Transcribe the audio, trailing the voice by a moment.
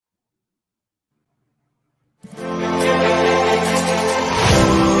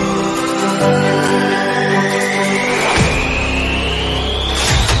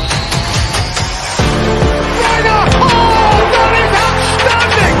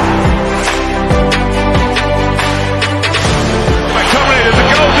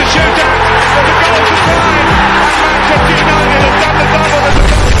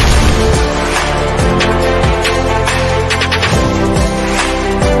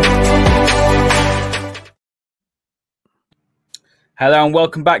Hello and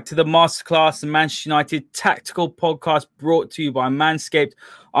welcome back to the Masterclass, the Manchester United tactical podcast brought to you by Manscaped.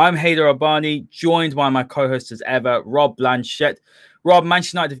 I'm Haider Abani, joined by my co-host as ever, Rob Blanchett. Rob,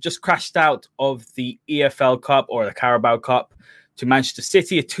 Manchester United have just crashed out of the EFL Cup or the Carabao Cup to Manchester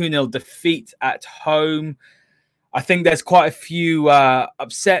City, a 2-0 defeat at home. I think there's quite a few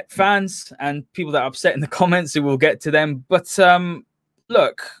upset fans and people that are upset in the comments, so we'll get to them. But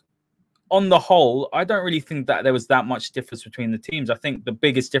look, on the whole, I don't really think that there was that much difference between the teams. I think the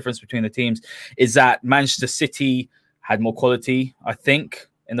biggest difference between the teams is that Manchester City had more quality, I think,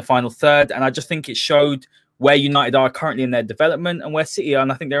 in the final third. And I just think it showed where United are currently in their development and where City are.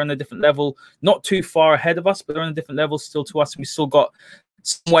 And I think they're on a different level, not too far ahead of us, but they're on a different level still to us. We still got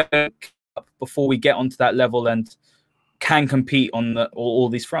some way before we get onto that level and can compete on all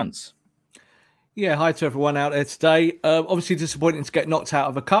these fronts. Yeah, hi to everyone out there today. Obviously disappointing to get knocked out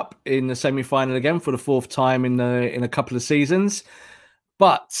of a cup in the semi-final again for the fourth time in a couple of seasons.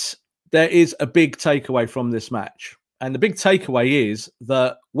 But there is a big takeaway from this match. And the big takeaway is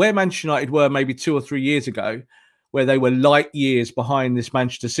that where Manchester United were maybe 2 or 3 years ago, where they were light years behind this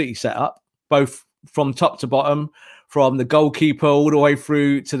Manchester City setup, both from top to bottom, from the goalkeeper all the way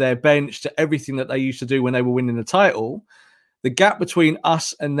through to their bench, to everything that they used to do when they were winning the title, the gap between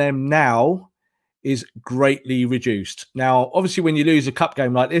us and them now is greatly reduced. Now, obviously, when you lose a cup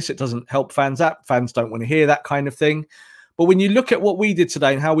game like this, it doesn't help fans out. Fans don't want to hear that kind of thing. But when you look at what we did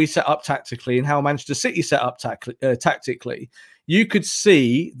today and how we set up tactically and how Manchester City set up tactically, you could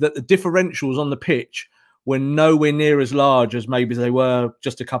see that the differentials on the pitch were nowhere near as large as maybe they were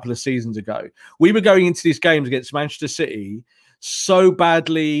just a couple of seasons ago. We were going into these games against Manchester City so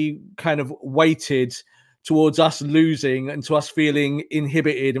badly kind of weighted towards us losing and to us feeling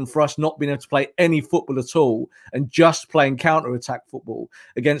inhibited and for us not being able to play any football at all and just playing counter-attack football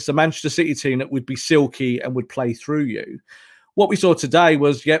against a Manchester City team that would be silky and would play through you. What we saw today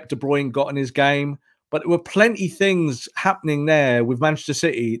was, De Bruyne got in his game, but there were plenty things happening there with Manchester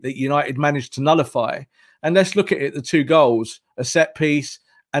City that United managed to nullify. And let's look at it, the 2 goals, a set piece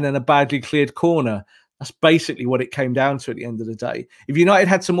and then a badly cleared corner. That's basically what it came down to at the end of the day. If United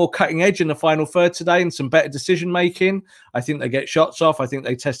had some more cutting edge in the final third today and some better decision-making, I think they get shots off. I think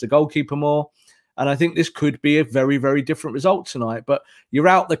they test the goalkeeper more. And I think this could be a very, very different result tonight. But you're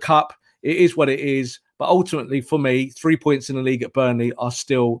out the cup. It is what it is. But ultimately, for me, 3 points in the league at Burnley are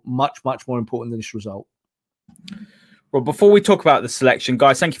still much, much more important than this result. Well, before we talk about the selection,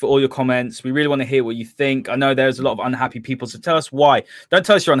 guys, thank you for all your comments. We really want to hear what you think. I know there's a lot of unhappy people, so tell us why. Don't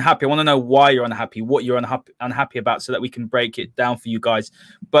tell us you're unhappy. I want to know why you're unhappy, what you're unhappy about, so that we can break it down for you guys.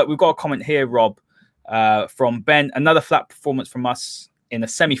 But we've got a comment here, Rob, from Ben. Another flat performance from us in a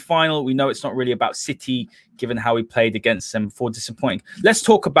semi-final. We know it's not really about City, given how we played against them before. Disappointing. Let's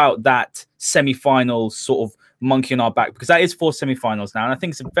talk about that semi-final sort of monkey on our back, because that is 4 semi-finals now. And I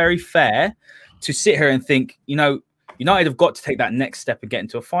think it's very fair to sit here and think, United have got to take that next step and get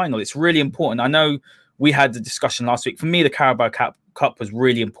into a final. It's really important. I know we had the discussion last week. For me, the Carabao Cup was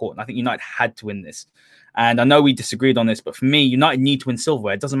really important. I think United had to win this. And I know we disagreed on this, but for me, United need to win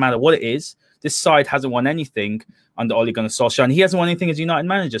silverware. It doesn't matter what it is. This side hasn't won anything under Ole Gunnar Solskjaer, and he hasn't won anything as United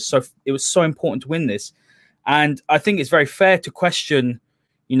manager. So it was so important to win this. And I think it's very fair to question,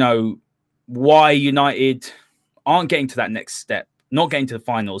 why United aren't getting to that next step, not getting to the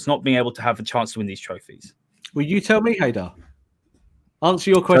finals, not being able to have a chance to win these trophies. Will you tell me, Haider? Answer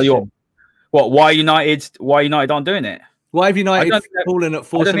your question. Why United aren't doing it? Why have United fallen at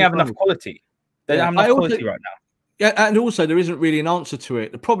 4? I don't think they have enough quality. They don't have enough quality right now. Yeah, and also there isn't really an answer to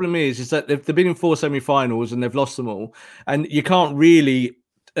it. The problem is that they've been in 4 semi-finals and they've lost them all, and you can't really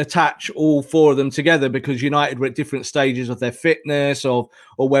attach all 4 of them together because United were at different stages of their fitness, or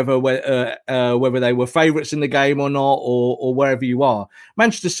whether they were favourites in the game or not, or wherever you are.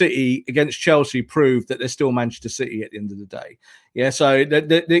 Manchester City against Chelsea proved that they're still Manchester City at the end of the day. Yeah, so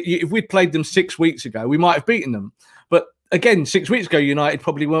if we'd played them 6 weeks ago, we might have beaten them. But again, 6 weeks ago, United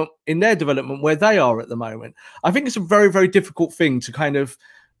probably weren't in their development where they are at the moment. I think it's a very, very difficult thing to kind of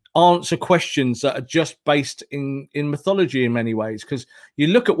answer questions that are just based in mythology in many ways, because you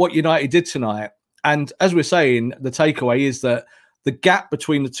look at what United did tonight, and as we're saying, the takeaway is that the gap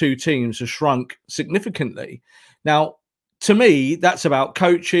between the 2 teams has shrunk significantly. Now, to me, that's about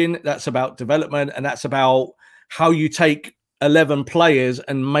coaching, that's about development, and that's about how you take 11 players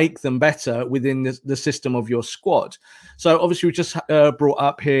and make them better within the system of your squad. So obviously we just brought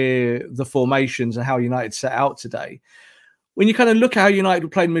up here the formations and how United set out today. When you kind of look at how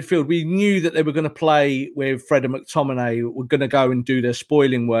United played in midfield, we knew that they were going to play with Fred and McTominay, were going to go and do their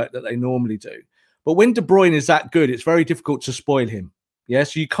spoiling work that they normally do. But when De Bruyne is that good, it's very difficult to spoil him. Yeah,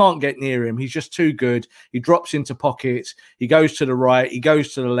 so you can't get near him. He's just too good. He drops into pockets. He goes to the right. He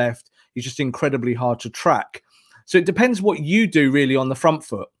goes to the left. He's just incredibly hard to track. So it depends what you do really on the front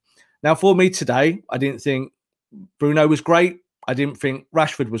foot. Now, for me today, I didn't think Bruno was great. I didn't think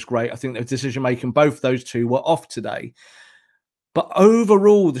Rashford was great. I think the decision making, both those two were off today. But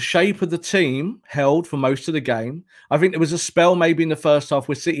overall, the shape of the team held for most of the game. I think there was a spell maybe in the first half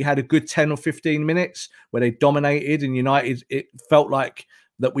where City had a good 10 or 15 minutes where they dominated, and United, it felt like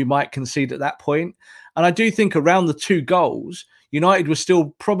that we might concede at that point. And I do think around the 2 goals, United was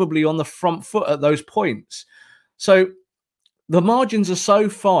still probably on the front foot at those points. So the margins are so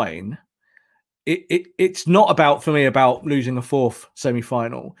fine. It's not about, for me, about losing a 4th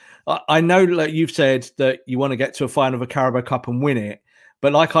semi-final. I know that you've said that you want to get to a final of a Carabao Cup and win it.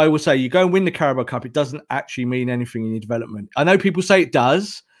 But like I always say, you go and win the Carabao Cup, it doesn't actually mean anything in your development. I know people say it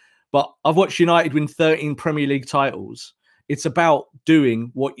does, but I've watched United win 13 Premier League titles. It's about doing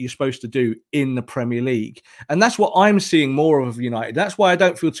what you're supposed to do in the Premier League. And that's what I'm seeing more of United. That's why I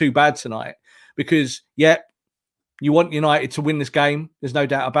don't feel too bad tonight. Because, yeah, you want United to win this game. There's no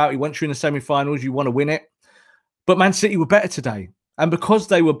doubt about it. Once you're in the semi-finals, you want to win it. But Man City were better today. And because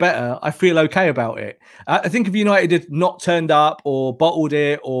they were better, I feel okay about it. I think if United had not turned up or bottled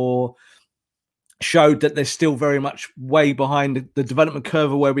it or showed that they're still very much way behind the development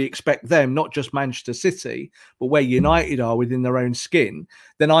curve of where we expect them, not just Manchester City, but where United are within their own skin,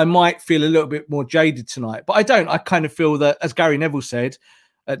 then I might feel a little bit more jaded tonight. But I don't. I kind of feel that, as Gary Neville said,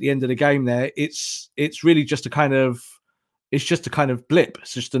 at the end of the game there, it's really just a kind of blip.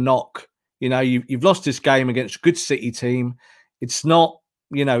 It's just a knock. You know, you've lost this game against a good City team. It's not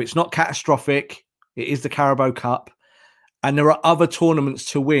catastrophic. It is the Carabao Cup. And there are other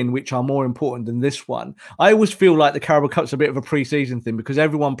tournaments to win which are more important than this one. I always feel like the Carabao Cup's a bit of a pre-season thing because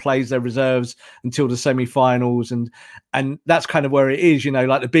everyone plays their reserves until the semi-finals, and that's kind of where it is. You know,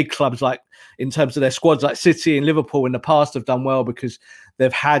 like the big clubs, like in terms of their squads, like City and Liverpool in the past have done well because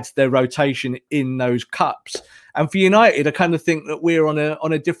they've had their rotation in those cups. And for United, I kind of think that we're on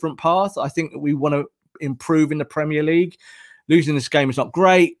a different path. I think that we want to improve in the Premier League. Losing this game is not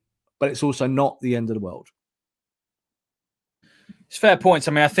great, but it's also not the end of the world. It's fair points.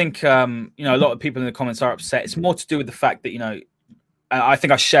 I mean, I think, a lot of people in the comments are upset. It's more to do with the fact that, I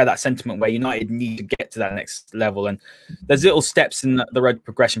think I share that sentiment where United need to get to that next level. And there's little steps in the road to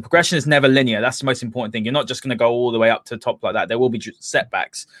progression. Progression is never linear. That's the most important thing. You're not just going to go all the way up to the top like that. There will be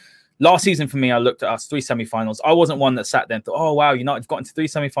setbacks. Last season for me, I looked at us 3 semi-finals. I wasn't one that sat there and thought, oh, wow, United have gotten to 3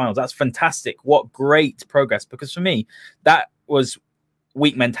 semi-finals. That's fantastic. What great progress. Because for me, that was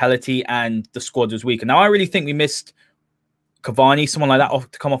weak mentality and the squad was weak. And now I really think we missed Cavani, someone like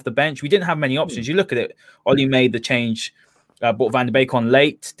that, to come off the bench. We didn't have many options. You look at it. Oli made the change, brought Van de Beek on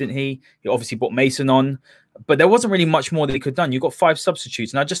late, didn't he? He obviously brought Mason on, but there wasn't really much more that he could have done. You've got 5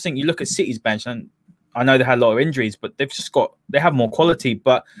 substitutes, and I just think you look at City's bench, and I know they had a lot of injuries, but they have more quality.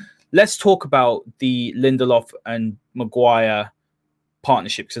 But let's talk about the Lindelof and Maguire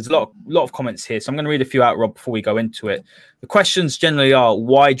partnership, because there's a lot of comments here. So I'm going to read a few out, Rob, before we go into it. The questions generally are,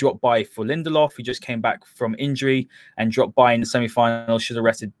 why drop Bailly for Lindelof? He just came back from injury and dropped Bailly in the semi-final. Should have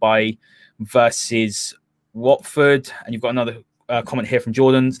rested Bailly versus Watford. And you've got another comment here from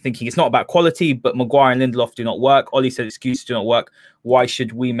Jordan thinking it's not about quality, but Maguire and Lindelof do not work. Ollie said excuses do not work. Why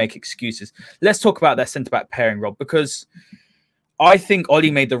should we make excuses? Let's talk about that centre-back pairing, Rob, because I think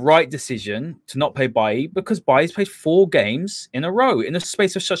Oli made the right decision to not play Bailly because Bailly's played 4 games in a row in the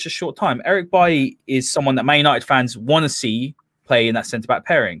space of such a short time. Eric Bailly is someone that Man United fans want to see play in that centre-back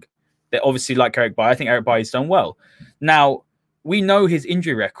pairing. They obviously like Eric Bailly. I think Eric Bailly's done well. Now, we know his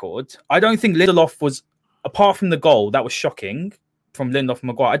injury record. I don't think Lindelof was, apart from the goal, that was shocking from Lindelof and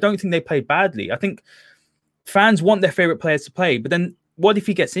Maguire. I don't think they played badly. I think fans want their favourite players to play, but then what if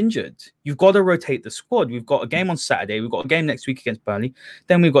he gets injured? You've got to rotate the squad. We've got a game on Saturday. We've got a game next week against Burnley.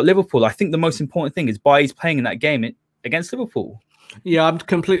 Then we've got Liverpool. I think the most important thing is Bailly's playing in that game against Liverpool. Yeah, I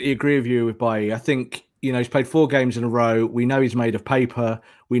completely agree with you with Bailly. I think, he's played 4 games in a row. We know he's made of paper.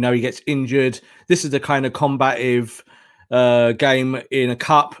 We know he gets injured. This is the kind of combative game in a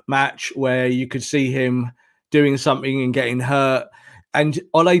cup match where you could see him doing something and getting hurt. And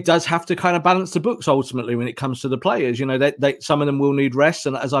Ole does have to kind of balance the books ultimately when it comes to the players. Some of them will need rest.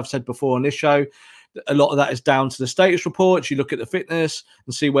 And as I've said before on this show, a lot of that is down to the status reports. You look at the fitness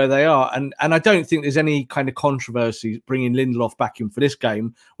and see where they are. And I don't think there's any kind of controversy bringing Lindelof back in for this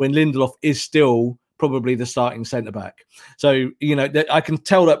game when Lindelof is still probably the starting centre-back. So, I can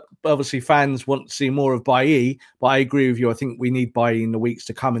tell that obviously fans want to see more of Bailly, but I agree with you. I think we need Bailly in the weeks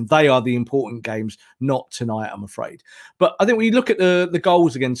to come, and they are the important games, not tonight, I'm afraid. But I think when you look at the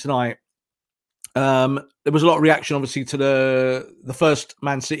goals again tonight, There was a lot of reaction, obviously, to the first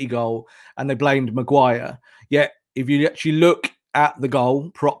Man City goal, and they blamed Maguire. Yet, if you actually look at the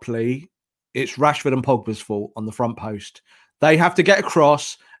goal properly, it's Rashford and Pogba's fault on the front post. They have to get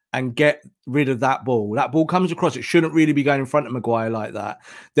across and get rid of that ball. That ball comes across. It shouldn't really be going in front of Maguire like that.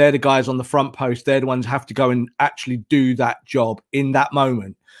 They're the guys on the front post. They're the ones who have to go and actually do that job in that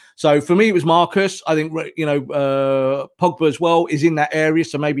moment. So for me, it was Marcus. I think, Pogba as well is in that area,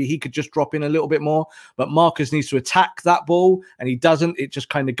 so maybe he could just drop in a little bit more. But Marcus needs to attack that ball, and he doesn't. It just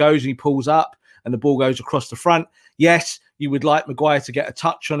kind of goes and he pulls up, and the ball goes across the front. Yes, you would like Maguire to get a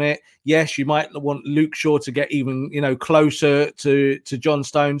touch on it. Yes, you might want Luke Shaw to get even, closer to John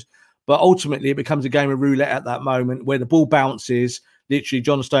Stones. But ultimately, it becomes a game of roulette at that moment where the ball bounces. Literally,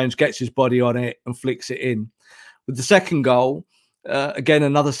 John Stones gets his body on it and flicks it in. With the second goal, again,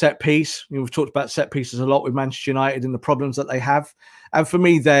 another set piece. We've talked about set pieces a lot with Manchester United and the problems that they have. And for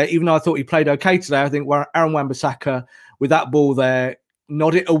me there, even though I thought he played okay today, I think Aaron Wan-Bissaka with that ball there,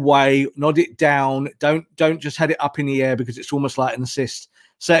 nod it away, nod it down. Don't just head it up in the air because it's almost like an assist.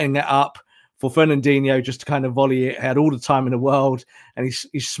 Setting it up for Fernandinho just to kind of volley it. He had all the time in the world, and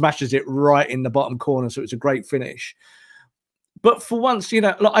he smashes it right in the bottom corner. So it's a great finish. But for once,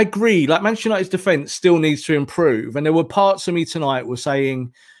 I agree. Like Manchester United's defence still needs to improve. And there were parts of me tonight were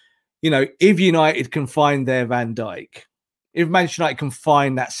saying, if United can find their Van Dijk, if Manchester United can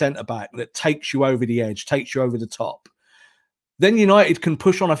find that centre-back that takes you over the edge, takes you over the top, then United can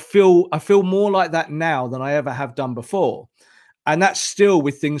push on. I feel more like that now than I ever have done before. And that's still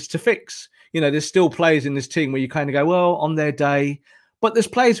with things to fix. There's still players in this team where you kind of go, well, on their day. But there's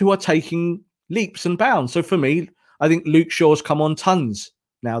players who are taking leaps and bounds. So for me, I think Luke Shaw's come on tons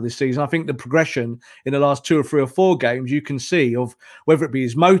now this season. I think the progression in the last 2 or 3 or 4 games you can see of whether it be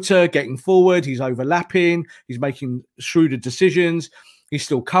his motor, getting forward, he's overlapping, he's making shrewder decisions, he's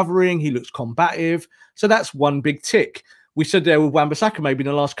still covering, he looks combative. So that's one big tick. We said there with Wan-Bissaka maybe in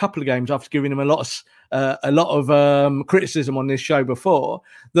the last couple of games after giving him a lot of criticism on this show before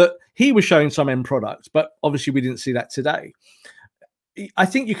that he was showing some end products, but obviously we didn't see that today. I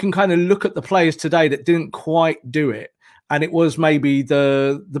think you can kind of look at the players today that didn't quite do it, and it was maybe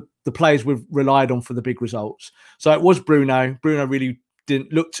the players we've relied on for the big results. So it was Bruno. Bruno really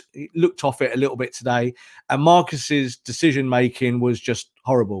looked off it a little bit today, and Marcus's decision making was just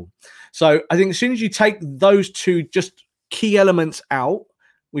horrible. So I think as soon as you take those two just key elements out,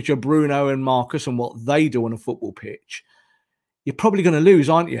 which are Bruno and Marcus and what they do on a football pitch, you're probably going to lose,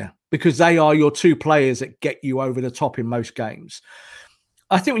 aren't you? Because they are your 2 players that get you over the top in most games.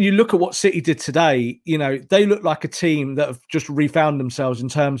 I think when you look at what City did today, they look like a team that have just refound themselves in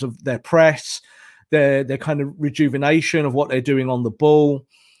terms of their press, their kind of rejuvenation of what they're doing on the ball.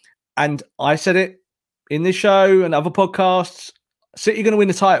 And I said it in this show and other podcasts, City are going to win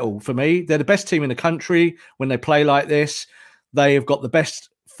the title for me. They're the best team in the country when they play like this. They have got the best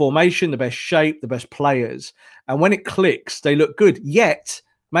formation, the best shape, the best players. And when it clicks, they look good. Yet,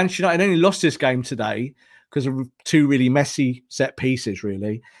 Manchester United only lost this game today because of 2 really messy set pieces,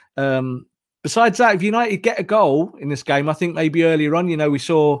 really. Besides that, if United get a goal in this game, I think maybe earlier on, we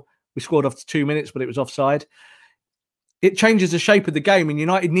scored after 2 minutes, but it was offside. It changes the shape of the game, and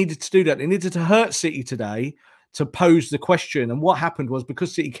United needed to do that. They needed to hurt City today to pose the question. And what happened was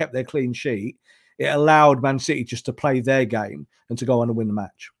because City kept their clean sheet, it allowed Man City just to play their game and to go on and win the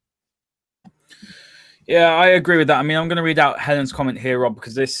match. Yeah, I agree with that. I mean, I'm going to read out Helen's comment here, Rob,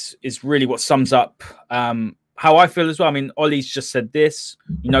 because this is really what sums up how I feel as well. I mean, Ollie's just said this,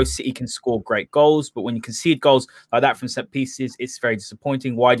 City can score great goals, but when you concede goals like that from set pieces, it's very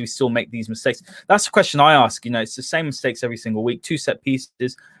disappointing. Why do we still make these mistakes? That's the question I ask. It's the same mistakes every single week, 2 set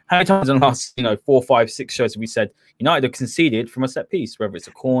pieces. How many times in the last, 4, 5, 6 shows have we said United have conceded from a set piece, whether it's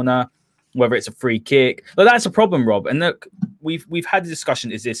a corner, whether it's a free kick? But that's a problem, Rob. And look, we've had the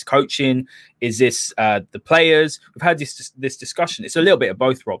discussion. Is this coaching? Is this the players? We've had this discussion. It's a little bit of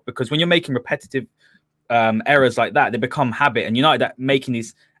both, Rob, because when you're making repetitive errors like that, they become habit. And United are making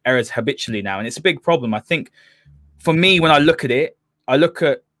these errors habitually now. And it's a big problem. I think for me, when I look at it, I look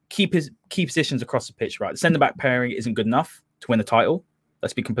at key positions across the pitch, right? The centre-back pairing isn't good enough to win the title.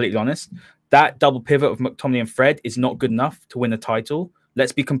 Let's be completely honest. That double pivot of McTominay and Fred is not good enough to win the title.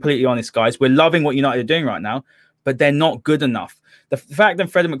 Let's be completely honest, guys. We're loving what United are doing right now, but they're not good enough. The fact that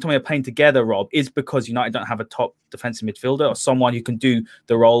Fred and McTominay are playing together, Rob, is because United don't have a top defensive midfielder or someone who can do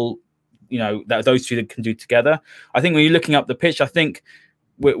the role, that those 2 can do together. I think when you're looking up the pitch, I think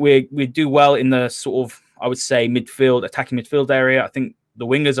we do well in the sort of, I would say, attacking midfield area. I think the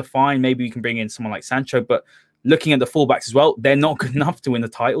wingers are fine. Maybe we can bring in someone like Sancho, but looking at the fullbacks as well, they're not good enough to win the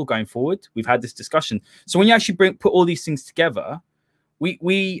title going forward. We've had this discussion. So when you actually put all these things together,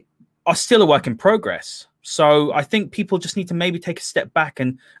 we are still a work in progress. So I think people just need to maybe take a step back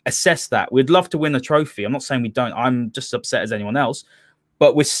and assess that. We'd love to win a trophy. I'm not saying we don't. I'm just upset as anyone else.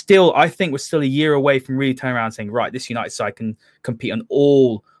 But I think we're still a year away from really turning around and saying, right, this United side can compete on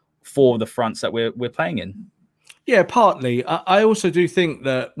all four of the fronts that we're playing in. Yeah, partly. I also do think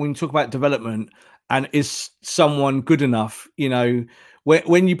that when you talk about development and is someone good enough,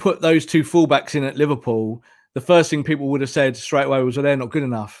 when you put those two fullbacks in at Liverpool, the first thing people would have said straight away was, well, they're not good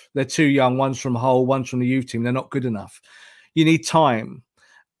enough. They're too young. One's from Hull, one's from the youth team. They're not good enough. You need time.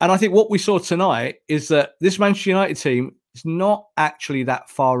 And I think what we saw tonight is that this Manchester United team is not actually that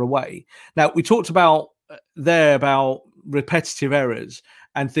far away. Now, we talked about repetitive errors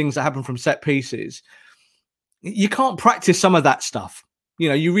and things that happen from set pieces. You can't practice some of that stuff.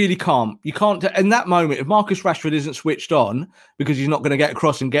 You really can't. You can't. In that moment, if Marcus Rashford isn't switched on because he's not going to get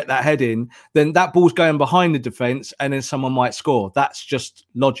across and get that head in, then that ball's going behind the defence and then someone might score. That's just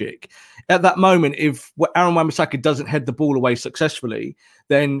logic. At that moment, if Aaron Wan-Bissaka doesn't head the ball away successfully,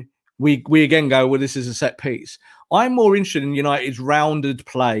 then we again go, well, this is a set piece. I'm more interested in United's rounded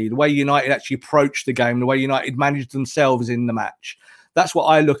play, the way United actually approached the game, the way United managed themselves in the match. That's what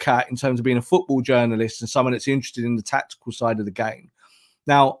I look at in terms of being a football journalist and someone that's interested in the tactical side of the game.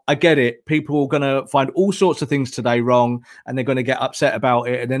 Now, I get it. People are going to find all sorts of things today wrong and they're going to get upset about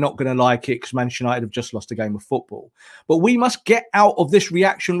it and they're not going to like it because Manchester United have just lost a game of football. But we must get out of this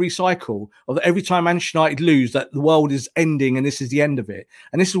reactionary cycle of every time Manchester United lose that the world is ending and this is the end of it.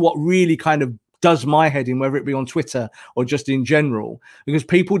 And this is what really kind of does my head in, whether it be on Twitter or just in general, because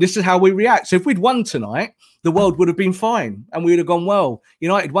this is how we react. So if we'd won tonight, the world would have been fine and we would have gone, well,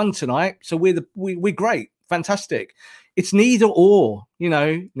 United won tonight, so we're great, fantastic. It's neither or,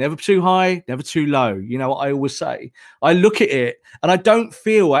 never too high, never too low. You know what I always say. I look at it and I don't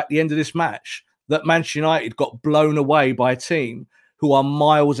feel at the end of this match that Manchester United got blown away by a team who are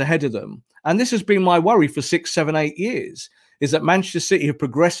miles ahead of them. And this has been my worry for 6, 7, 8 years, is that Manchester City have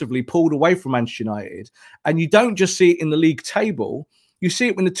progressively pulled away from Manchester United. And you don't just see it in the league table. You see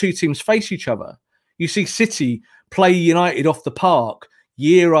it when the two teams face each other. You see City play United off the park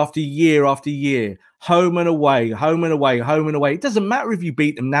year after year after year, home and away, home and away, home and away. It doesn't matter if you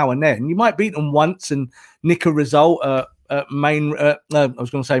beat them now and then. You might beat them once and nick a result at Main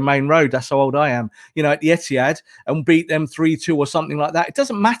Road. That's how old I am. At the Etihad, and beat them 3-2 or something like that. It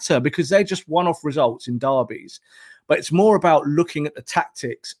doesn't matter because they're just one-off results in derbies. But it's more about looking at the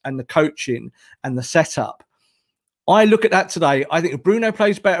tactics and the coaching and the setup. I look at that today. I think if Bruno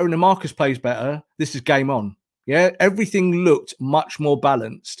plays better and the Marcus plays better, this is game on. Yeah, everything looked much more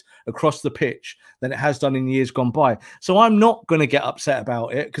balanced across the pitch than it has done in years gone by. So I'm not going to get upset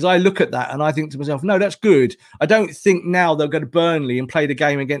about it because I look at that and I think to myself, no, that's good. I don't think now they'll go to Burnley and play the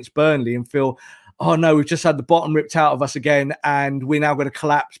game against Burnley and feel, oh no, we've just had the bottom ripped out of us again and we're now going to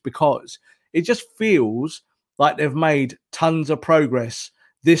collapse, because it just feels like they've made tons of progress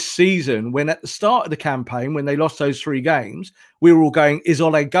this season, when at the start of the campaign, when they lost those 3 games, we were all going, is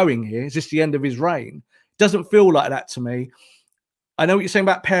Ole going here? Is this the end of his reign? Doesn't feel like that to me. I know what you're saying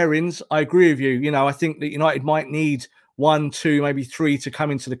about pairings. I agree with you. I think that United might need 1, 2, maybe 3 to come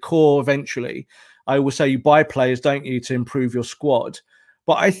into the core eventually. I always say you buy players, don't you, to improve your squad.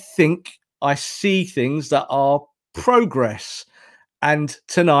 But I think I see things that are progress. And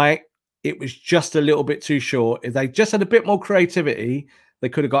tonight, it was just a little bit too short. If they just had a bit more creativity, they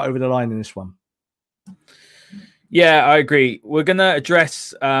could have got over the line in this one. Yeah, I agree. We're going to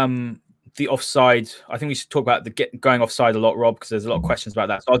address the offside. I think we should talk about the going offside a lot, Rob, because there's a lot of questions about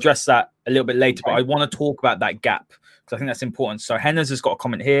that. So I'll address that a little bit later, but I want to talk about that gap because I think that's important. So Henners has got a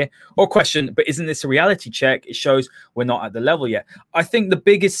comment here or a question, but isn't this a reality check? It shows we're not at the level yet. I think the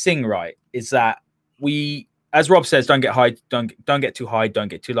biggest thing, right, is that we, as Rob says, don't get high, don't get too high, don't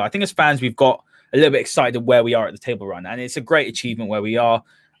get too low. I think as fans, we've got a little bit excited where we are at the table right now, and it's a great achievement where we are.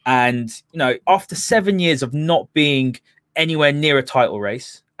 And, after 7 years of not being anywhere near a title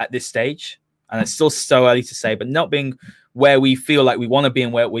race at this stage, and it's still so early to say, but not being where we feel like we want to be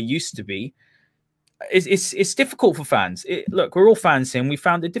and where we used to be, it's difficult for fans. Look, we're all fans here, and we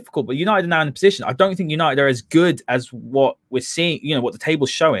found it difficult, but United are now in a position. I don't think United are as good as what we're seeing, what the table's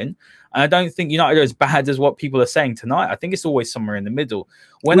showing. And I don't think United are as bad as what people are saying tonight. I think it's always somewhere in the middle.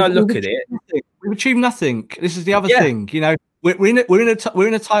 When I look at it, we've achieved nothing. This is the other thing. We're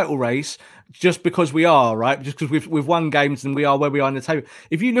in a title race. just because we are, right? Just because we've won games and we are where we are in the table.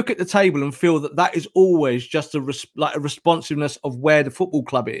 If you look at the table and feel that that is always just a responsiveness of where the football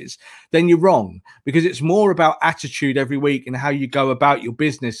club is, then you're wrong, because it's more about attitude every week and how you go about your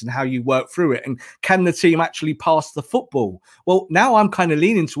business and how you work through it. And can the team actually pass the football? Well, now I'm kind of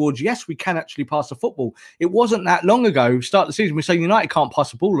leaning towards, yes, we can actually pass the football. It wasn't that long ago, start the season, we say United can't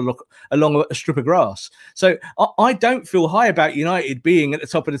pass the ball along a strip of grass. So I don't feel high about United being at the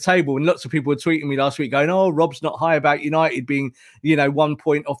top of the table. And lots of people were tweeting me last week going, oh, Rob's not high about United being, 1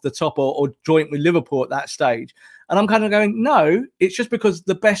 point off the top or joint with Liverpool at that stage. And I'm kind of going, no, it's just because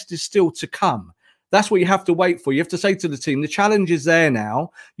the best is still to come. That's what you have to wait for. You have to say to the team, the challenge is there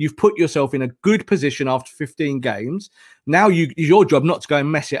now. You've put yourself in a good position after 15 games. Now your job not to go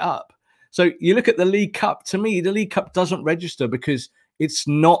and mess it up. So you look at the League Cup. To me, the League Cup doesn't register because it's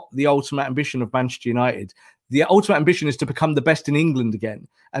not the ultimate ambition of Manchester United. The ultimate ambition is to become the best in England again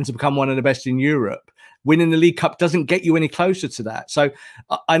and to become one of the best in Europe. Winning the League Cup doesn't get you any closer to that. So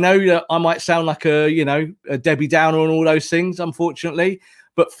I know that I might sound like a Debbie Downer and all those things, unfortunately.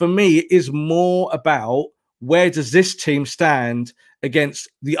 But for me, it is more about where does this team stand against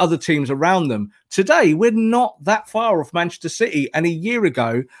the other teams around them. Today, we're not that far off Manchester City. And a year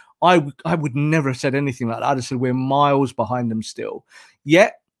ago, I would never have said anything like that. I'd have said we're miles behind them still.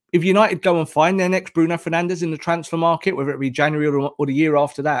 Yet, if United go and find their next Bruno Fernandes in the transfer market, whether it be January or the year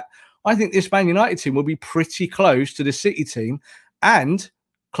after that, I think this Man United team will be pretty close to the City team and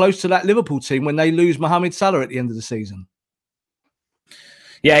close to that Liverpool team when they lose Mohamed Salah at the end of the season.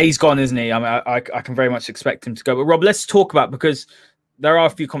 Yeah, he's gone, isn't he? I mean, I can very much expect him to go. But Rob, let's talk about, because there are a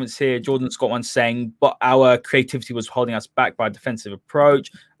few comments here. Jordan's got one saying, but our creativity was holding us back by a defensive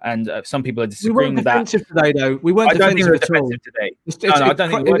approach. And some people are disagreeing with that. We weren't defensive today, though. We weren't defensive at all. Today. I don't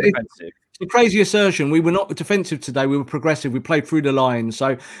think we were defensive. It's a crazy assertion. We were not defensive today. We were progressive. We played through the line.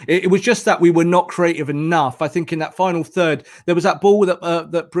 So it was just that we were not creative enough. I think in that final third, there was that ball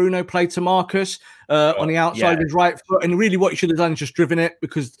that Bruno played to Marcus on the outside of his right foot. And really what he should have done is just driven it,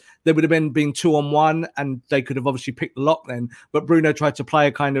 because there would have been 2-on-1 and they could have obviously picked the lock then. But Bruno tried to play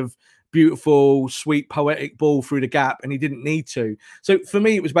a kind of beautiful, sweet, poetic ball through the gap, and he didn't need to. So for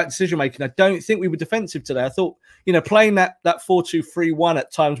me, it was about decision making. I don't think we were defensive today. I thought, playing that 4-2-3-1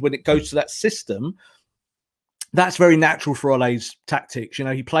 at times when it goes to that system, that's very natural for Ole's tactics.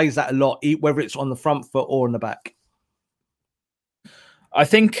 He plays that a lot, whether it's on the front foot or on the back. I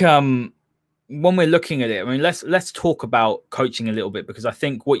think when we're looking at it, I mean, let's talk about coaching a little bit, because I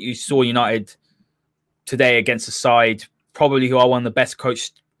think what you saw United today against a side probably who are one of the best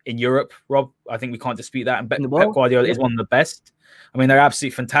coached in Europe, Rob, I think we can't dispute that. And Pep Guardiola is one of the best. I mean, they're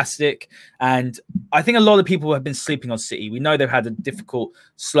absolutely fantastic. And I think a lot of people have been sleeping on City. We know they've had a difficult,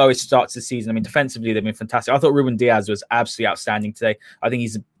 slowest start to the season. I mean, defensively, they've been fantastic. I thought Ruben Diaz was absolutely outstanding today. I think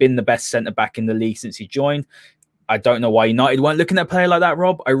he's been the best centre-back in the league since he joined. I don't know why United weren't looking at a player like that,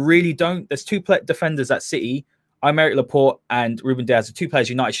 Rob. I really don't. There's two defenders at City. Aymeric Laporte and Ruben Diaz are two players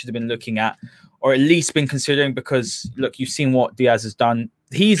United should have been looking at, or at least been considering, because, look, you've seen what Diaz has done.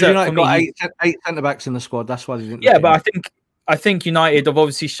 He's got eight centre-backs in the squad. That's why they didn't. Yeah, but I think United have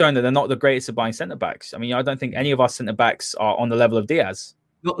obviously shown that they're not the greatest at buying centre-backs. I mean, I don't think any of our centre-backs are on the level of Diaz.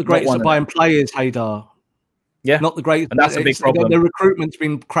 Not the greatest at buying players, Haydar. Yeah, not the greatest. And that's a big problem. The recruitment's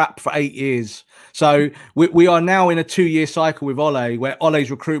been crap for 8 years. So we are now in a 2-year cycle with Ole, where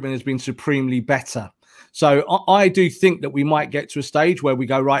Ole's recruitment has been supremely better. So I do think that we might get to a stage where we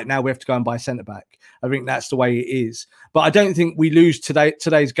go, right now we have to go and buy centre-back. I think that's the way it is. But I don't think we lose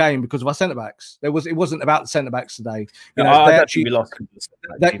today's game because of our centre-backs. It wasn't about the centre-backs today. They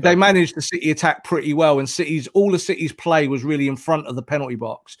managed the City attack pretty well, and all the City's play was really in front of the penalty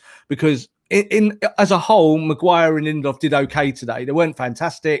box, because as a whole, Maguire and Lindelof did okay today. They weren't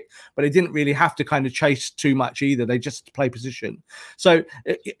fantastic, but they didn't really have to kind of chase too much either. They just play position. So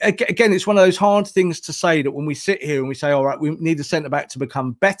again, it's one of those hard things to say, that when we sit here and we say, all right, we need a centre-back to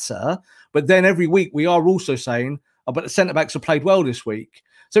become better, but then every week we are also saying, oh, but the centre-backs have played well this week.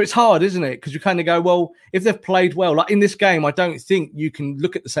 So it's hard, isn't it? Because you kind of go, well, if they've played well, like in this game, I don't think you can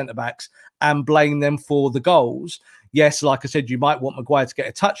look at the centre-backs and blame them for the goals. Yes, like I said, you might want Maguire to get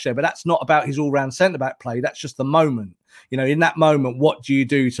a touch there, but that's not about his all-round centre-back play. That's just the moment. In that moment, what do you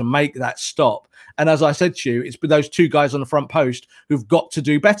do to make that stop? And as I said to you, it's those two guys on the front post who've got to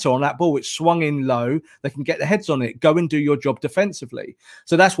do better on that ball. It's swung in low. They can get their heads on it. Go and do your job defensively.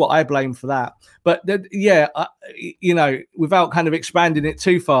 So that's what I blame for that. But without kind of expanding it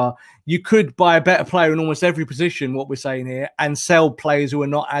too far, you could buy a better player in almost every position, what we're saying here, and sell players who are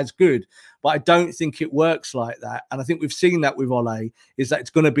not as good. but I don't think it works like that. And I think we've seen that with Ole, is that it's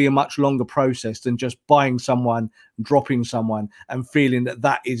going to be a much longer process than just buying someone, dropping someone, and feeling that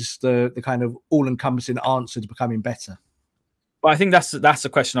that is the kind of all-encompassing answer to becoming better. But I think that's the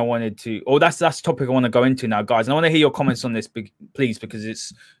question I wanted to, or that's the topic I want to go into now, guys. And I want to hear your comments on this, please,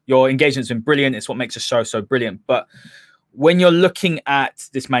 because your engagement's been brilliant. It's what makes the show so brilliant. But when you're looking at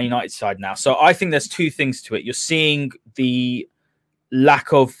this Man United side now, so I think there's two things to it. You're seeing the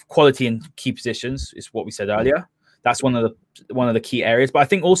lack of quality in key positions, is what we said earlier. That's one of the key areas. But I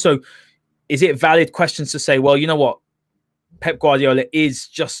think also, is it valid questions to say, well, you know what, Pep Guardiola is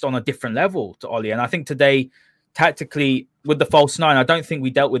just on a different level to Ole, and I think today, tactically, with the false nine, I don't think we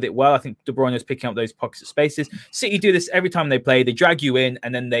dealt with it well. I think De Bruyne was picking up those pockets of spaces. City do this every time they play. They drag you in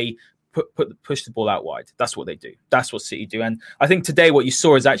and then they push the ball out wide. That's what they do. That's what City do. And I think today what you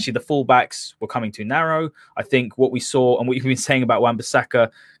saw is actually the fullbacks were coming too narrow. I think what we saw and what we've been saying about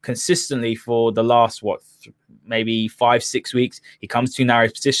Wan-Bissaka consistently for the last, maybe 5-6 weeks, he comes too narrow.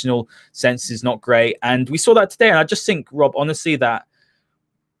 His positional sense is not great. And we saw that today. And I just think, Rob, honestly, that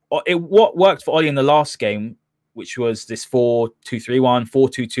what worked for Ole in the last game, which was this 4-2-3-1,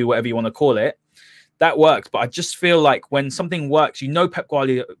 4-2-2, whatever you want to call it, that worked. But I just feel like when something works, Pep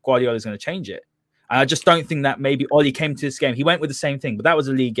Guardiola is going to change it. And I just don't think that maybe Ole came to this game. He went with the same thing, but that was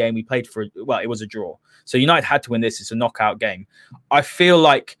a league game. We played it was a draw. So United had to win this. It's a knockout game. I feel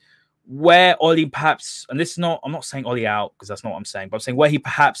like where Ole perhaps, and this is not, I'm not saying Ole out because that's not what I'm saying, but I'm saying where he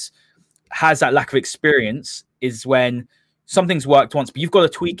perhaps has that lack of experience is when something's worked once, but you've got to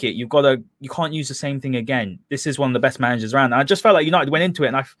tweak it. You can't use the same thing again. This is one of the best managers around. And I just felt like United went into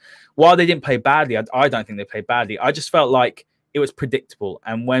it, and while they didn't play badly, I don't think they played badly. I just felt like it was predictable,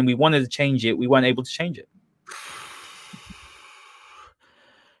 and when we wanted to change it, we weren't able to change it.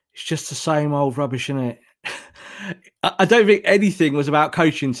 It's just the same old rubbish, isn't it? I don't think anything was about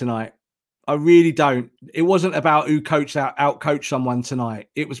coaching tonight. I really don't. It wasn't about who out-coached someone tonight.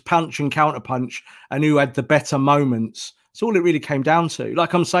 It was punch and counter-punch and who had the better moments. That's all it really came down to.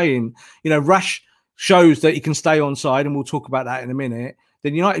 Like I'm saying, Rash shows that he can stay on side, and we'll talk about that in a minute.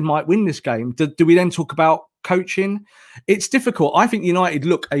 Then United might win this game. Do we then talk about coaching? It's difficult. I think United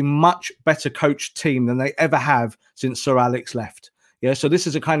look a much better coached team than they ever have since Sir Alex left. Yeah, so this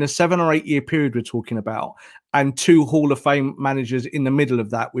is a kind of 7 or 8 year period we're talking about, and 2 Hall of Fame managers in the middle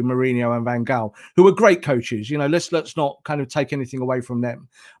of that with Mourinho and Van Gaal, who are great coaches. Let's not kind of take anything away from them,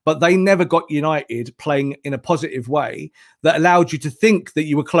 but they never got United playing in a positive way that allowed you to think that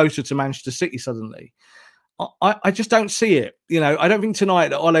you were closer to Manchester City suddenly. I just don't see it. I don't think tonight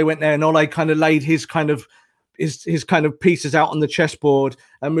that Ole went there and Ole kind of laid his kind of pieces out on the chessboard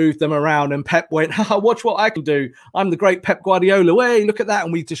and moved them around, and Pep went, watch what I can do. I'm the great Pep Guardiola. Hey, look at that.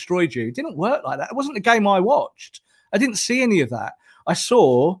 And we destroyed you. It didn't work like that. It wasn't the game I watched. I didn't see any of that. I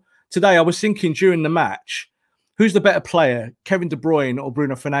saw today, I was thinking during the match, who's the better player, Kevin De Bruyne or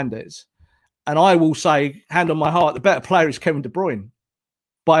Bruno Fernandes? And I will say, hand on my heart, the better player is Kevin De Bruyne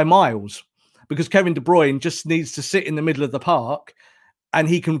by miles, because Kevin De Bruyne just needs to sit in the middle of the park and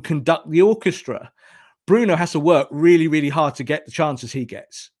he can conduct the orchestra. Bruno has to work really, really hard to get the chances he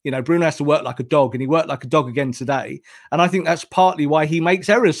gets. Bruno has to work like a dog, and he worked like a dog again today. And I think that's partly why he makes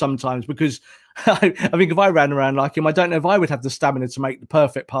errors sometimes, because I think if I ran around like him, I don't know if I would have the stamina to make the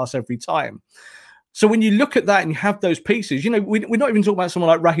perfect pass every time. So when you look at that and you have those pieces, we're not even talking about someone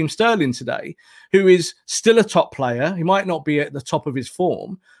like Raheem Sterling today, who is still a top player. He might not be at the top of his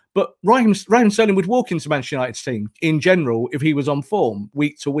form, but Raheem Sterling would walk into Manchester United's team in general if he was on form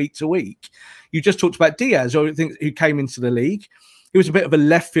week to week to week. You just talked about Diaz, who came into the league. It was a bit of a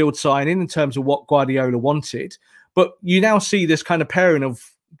left field signing in terms of what Guardiola wanted. But you now see this kind of pairing of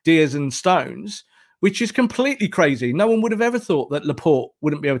Diaz and Stones, which is completely crazy. No one would have ever thought that Laporte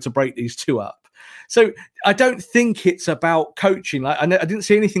wouldn't be able to break these two up. So I don't think it's about coaching. I didn't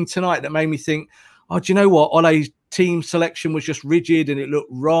see anything tonight that made me think, oh, do you know what? Ole's team selection was just rigid and it looked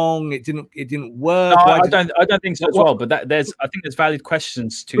wrong. It didn't work. No, I don't think so as well. But I think there's valid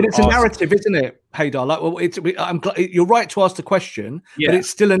questions to. But it's a narrative, isn't it, Haydar? You're right to ask the question, but it's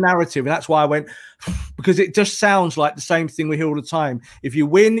still a narrative, and that's why I went, because it just sounds like the same thing we hear all the time. If you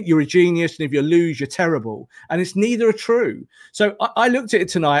win, you're a genius, and if you lose, you're terrible. And it's neither are true. So I looked at it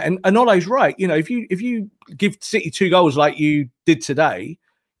tonight, and Ole's right. If you give City 2 goals like you did today,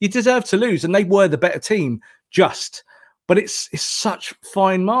 you deserve to lose, and they were the better team. But it's such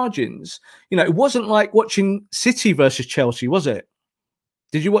fine margins. It wasn't like watching City versus Chelsea, was it?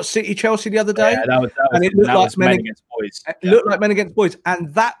 Did you watch City Chelsea the other day? Yeah, that was and it looked like men against boys. It looked like men against boys,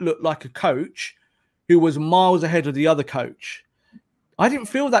 and that looked like a coach who was miles ahead of the other coach. I didn't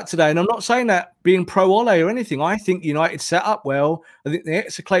feel that today, and I'm not saying that being pro Ole or anything. I think United set up well. I think they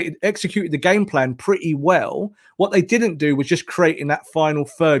executed the game plan pretty well. What they didn't do was just creating that final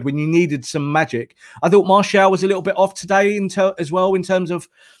third when you needed some magic. I thought Martial was a little bit off today as well in terms of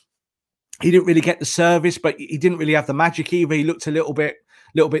he didn't really get the service, but he didn't really have the magic either. He looked a little bit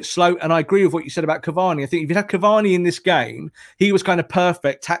slow. And I agree with what you said about Cavani. I think if you had Cavani in this game, he was kind of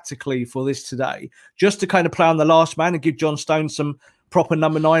perfect tactically for this today, just to kind of play on the last man and give John Stones some proper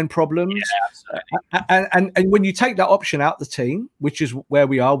number 9 problems. Yeah, and when you take that option out the team, which is where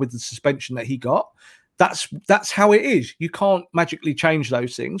we are with the suspension that he got, that's how it is. You can't magically change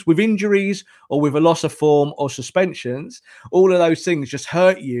those things with injuries or with a loss of form or suspensions. All of those things just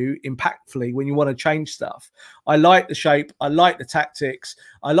hurt you impactfully when you want to change stuff. I like the shape. I like the tactics.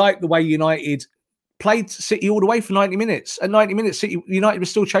 I like the way United played City all the way for 90 minutes. At 90 minutes, United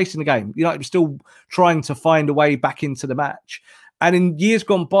was still chasing the game. United was still trying to find a way back into the match. And in years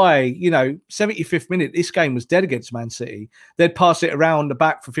gone by, 75th minute, this game was dead against Man City. They'd pass it around the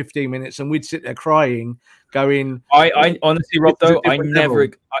back for 15 minutes and we'd sit there crying, going... I honestly, Rob, though,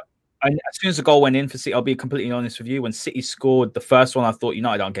 as soon as the goal went in for City, I'll be completely honest with you. When City scored the first one, I thought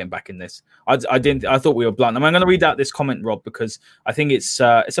United aren't getting back in this. I thought we were blunt. I'm going to read out this comment, Rob, because I think it's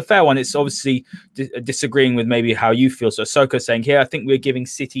a fair one. It's obviously disagreeing with maybe how you feel. So Soko saying here, I think we're giving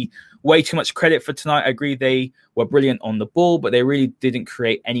City way too much credit for tonight. I agree they were brilliant on the ball, but they really didn't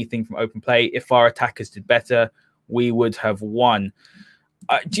create anything from open play. If our attackers did better, we would have won.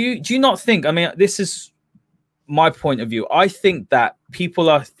 Do you not think? I mean, this is my point of view. I think that people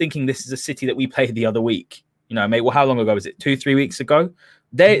are thinking this is a City that we played the other week. Mate, well, how long ago was it? 2-3 weeks ago?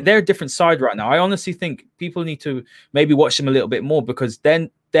 They're a different side right now. I honestly think people need to maybe watch them a little bit more, because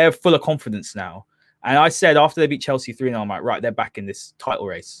then they're full of confidence now. And I said after they beat Chelsea 3-0, I'm like, right, they're back in this title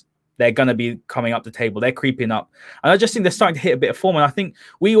race. They're going to be coming up the table. They're creeping up. And I just think they're starting to hit a bit of form. And I think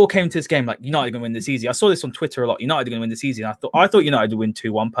we all came to this game like, United are going to win this easy. I saw this on Twitter a lot. United are going to win this easy. And I thought United would win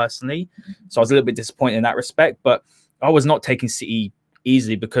 2-1 personally. So I was a little bit disappointed in that respect. But I was not taking City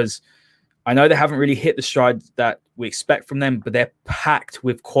easily, because I know they haven't really hit the stride that we expect from them, but they're packed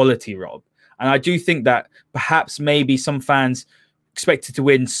with quality, Rob. And I do think that perhaps maybe some fans expected to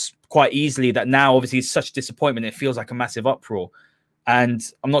win quite easily, that now obviously it's such disappointment. It feels like a massive uproar. And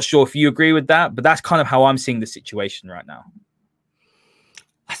I'm not sure if you agree with that, but that's kind of how I'm seeing the situation right now.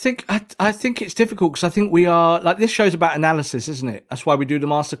 I think it's difficult, because I think we are, like, this show's about analysis, isn't it? That's why we do the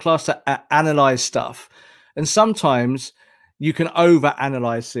masterclass, to analyze stuff. And sometimes you can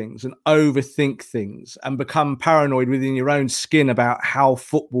over-analyze things and overthink things and become paranoid within your own skin about how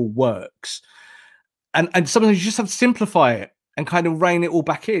football works. And sometimes you just have to simplify it and kind of rein it all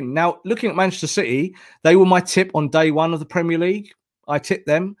back in. Now, looking at Manchester City, they were my tip on day one of the Premier League. I tipped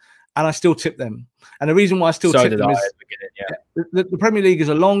them, and I still tip them. And the reason why I still tip them is the Premier League is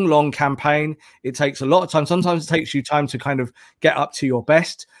a long, long campaign. It takes a lot of time. Sometimes it takes you time to kind of get up to your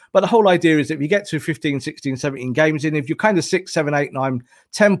best. But the whole idea is that if you get to 15, 16, 17 games in, if you're kind of 6, 7, 8, 9,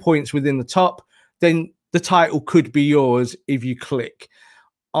 10 points within the top, then the title could be yours if you click.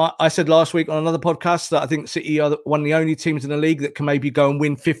 I said last week on another podcast that I think City are one of the only teams in the league that can maybe go and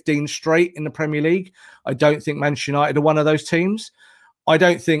win 15 straight in the Premier League. I don't think Manchester United are one of those teams. I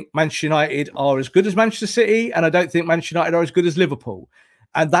don't think Manchester United are as good as Manchester City, and I don't think Manchester United are as good as Liverpool.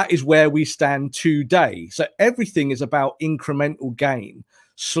 And that is where we stand today. So everything is about incremental gain,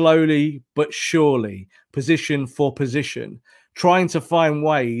 slowly but surely, position for position, trying to find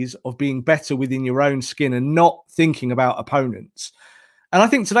ways of being better within your own skin and not thinking about opponents. And I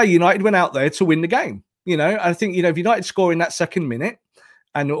think today United went out there to win the game. I think, if United score in that second minute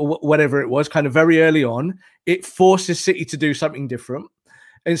and whatever it was, kind of very early on, it forces City to do something different.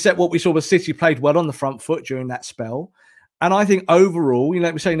 Instead, what we saw was City played well on the front foot during that spell. And I think overall,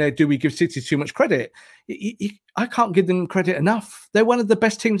 we're saying there, do we give City too much credit? I can't give them credit enough. They're one of the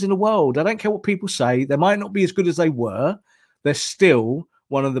best teams in the world. I don't care what people say. They might not be as good as they were. They're still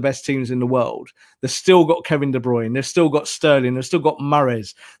one of the best teams in the world. They've still got Kevin De Bruyne. They've still got Sterling. They've still got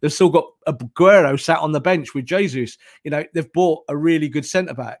Mahrez. They've still got Aguero sat on the bench with Jesus. They've bought a really good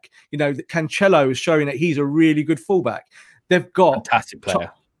centre-back. Cancelo is showing that he's a really good fullback. They've got fantastic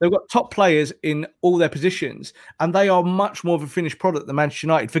player. They've got top players in all their positions, and they are much more of a finished product than Manchester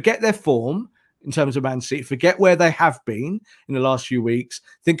United. Forget their form in terms of Man City. Forget where they have been in the last few weeks.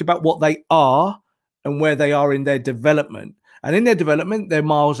 Think about what they are and where they are in their development. And in their development, they're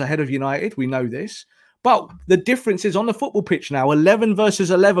miles ahead of United. We know this. But the difference is on the football pitch now, 11 versus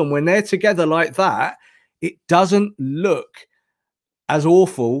 11, when they're together like that, it doesn't look as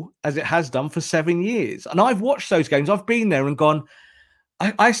awful as it has done for 7 years. And I've watched those games. I've been there and gone,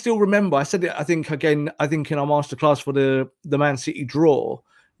 I still remember, I said it, I think in our masterclass for the Man City draw,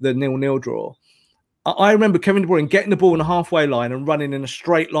 the 0-0 draw. I remember Kevin De Bruyne getting the ball on the halfway line and running in a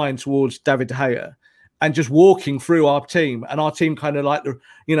straight line towards David De Gea and just walking through our team. And our team kind of like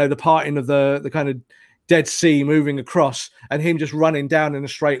the parting of the kind of Dead Sea moving across and him just running down in a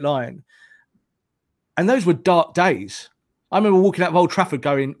straight line. And those were dark days. I remember walking out of Old Trafford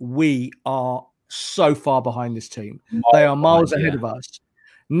going, we are so far behind this team. They are miles ahead of us.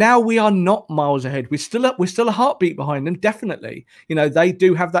 Now we are not miles ahead. We're still a heartbeat behind them. Definitely, they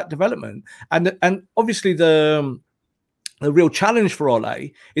do have that development, and obviously the real challenge for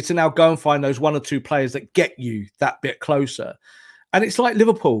Ole is to now go and find those one or two players that get you that bit closer. And it's like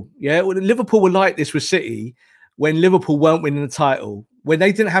Liverpool, Liverpool were like this with City when Liverpool weren't winning the title. When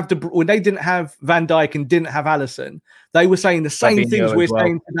they didn't have Van Dijk and didn't have Alisson, they were saying the same things we're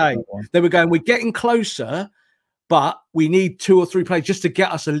saying today. They were going, we're getting closer. But we need 2 or 3 players just to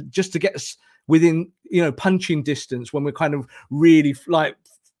get us within, punching distance when we're kind of really like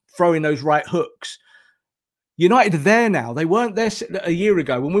throwing those right hooks. United are there now. They weren't there a year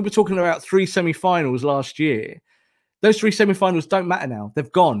ago when we were talking about 3 semi-finals last year. Those 3 semi-finals don't matter now. They've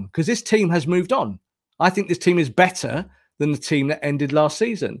gone because this team has moved on. I think this team is better than the team that ended last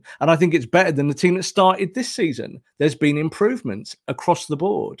season. And I think it's better than the team that started this season. There's been improvements across the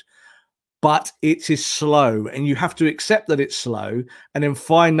board. But it is slow, and you have to accept that it's slow and then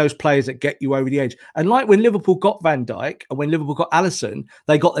find those players that get you over the edge. And like when Liverpool got Van Dijk and when Liverpool got Alisson,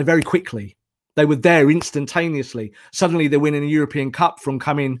 they got there very quickly. They were there instantaneously. Suddenly they're winning a European Cup from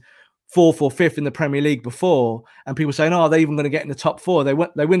coming 4th or 5th in the Premier League before, and people saying, "Oh, they're even going to get in the top 4." They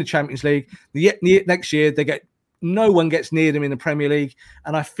win the Champions League. The next year no one gets near them in the Premier League,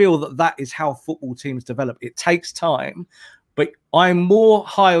 and I feel that is how football teams develop. It takes time. But I'm more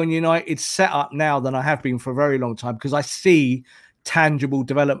high on United's setup now than I have been for a very long time because I see tangible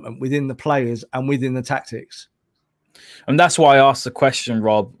development within the players and within the tactics. And that's why I asked the question,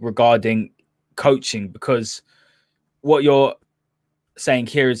 Rob, regarding coaching, because what you're saying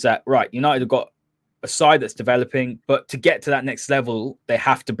here is that, right, United have got a side that's developing, but to get to that next level, they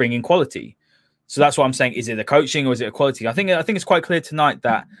have to bring in quality. So that's what I'm saying. Is it the coaching or is it a quality? I think it's quite clear tonight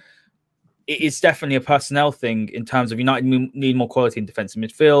that it is definitely a personnel thing in terms of United need more quality in defensive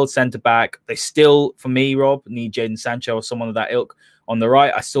midfield, centre back. They still, for me, Rob, need Jadon Sancho or someone of that ilk on the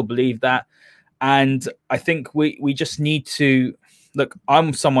right. I still believe that. And I think we just need to look.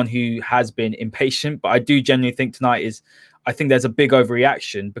 I'm someone who has been impatient, but I do genuinely think tonight I think there's a big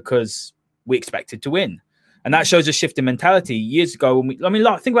overreaction because we expected to win. And that shows a shift in mentality. Years ago,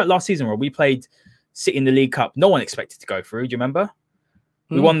 think about last season, Rob, we played City in the League Cup. No one expected to go through. Do you remember?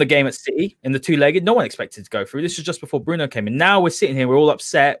 We won the game at City in the 2-legged. No one expected to go through. This was just before Bruno came in. Now we're sitting here. We're all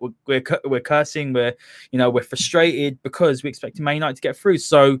upset. We're cursing. We're frustrated because we expected Man United to get through.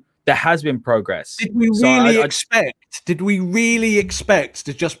 So there has been progress. Did we really expect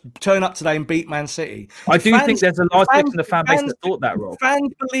to just turn up today and beat Man City? I do think there's a large section of the fan base that thought that, Rob. If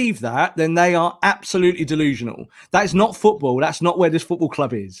fans believe that, then they are absolutely delusional. That is not football. That's not where this football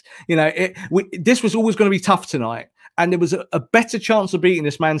club is. This was always going to be tough tonight. And there was a better chance of beating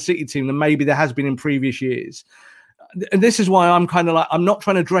this Man City team than maybe there has been in previous years. And this is why I'm kind of like, I'm not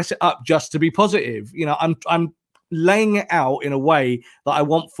trying to dress it up just to be positive. I'm laying it out in a way that I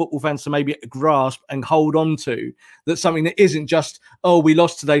want football fans to maybe grasp and hold on to. That's something that isn't just, oh, we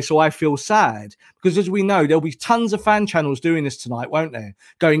lost today, so I feel sad. Because as we know, there'll be tons of fan channels doing this tonight, won't there?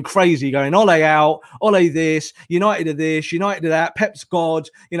 Going crazy, going Ole out, Ole this, United are this, United are that, Pep's God,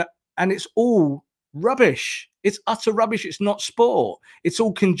 and it's all rubbish. It's utter rubbish. It's not sport. It's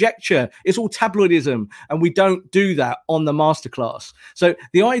all conjecture. It's all tabloidism. And we don't do that on the masterclass. So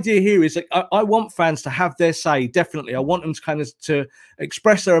the idea here is that I want fans to have their say. Definitely. I want them to kind of to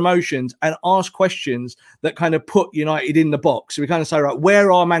express their emotions and ask questions that kind of put United in the box. So we kind of say, right,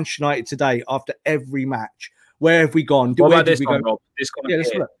 where are Manchester United today after every match? Where have we gone? What about this one, Rob? This comment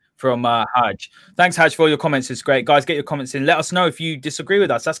here from Haj. Thanks, Haj, for all your comments. It's great. Guys, get your comments in. Let us know if you disagree with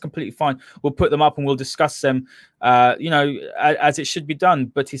us. That's completely fine. We'll put them up and we'll discuss them, as it should be done.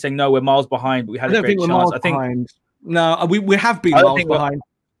 But he's saying, no, we're miles behind, but we had a great chance. No, we have been miles behind.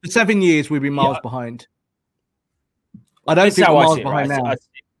 For 7 years, we've been miles behind. I don't think we're miles behind now.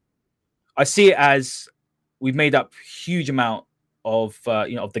 I see it as we've made up huge amount of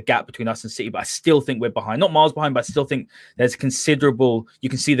the gap between us and City, but I still think we're behind. Not miles behind, but I still think there's considerable. You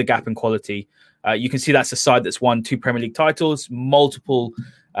can see the gap in quality. You can see that's a side that's won 2 Premier League titles, multiple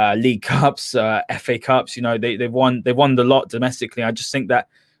League Cups, FA Cups. They've won the lot domestically. I just think that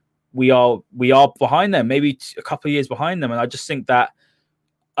we are behind them, maybe a couple of years behind them, and I just think that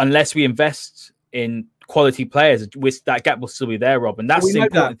unless we invest in quality players, that gap will still be there, Rob. And that's the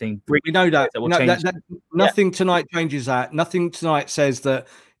important thing. We know that. Nothing Yeah. tonight changes that. Nothing tonight says that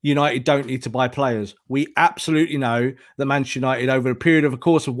United don't need to buy players. We absolutely know that Manchester United, over a period of a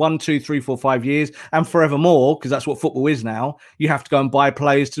course of 1, 2, 3, 4, 5 years, and forevermore, because that's what football is now, you have to go and buy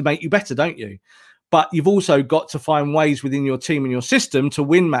players to make you better, don't you? But you've also got to find ways within your team and your system to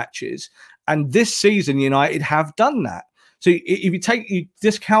win matches. And this season, United have done that. So if you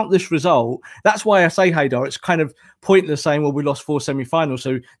discount this result, that's why I say, Haydar, it's kind of pointless saying, well, we lost 4 semi-finals,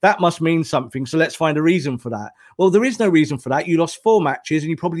 so that must mean something. So let's find a reason for that. Well, there is no reason for that. You lost 4 matches and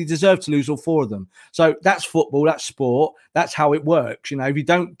you probably deserve to lose all 4 of them. So that's football, that's sport, that's how it works. If you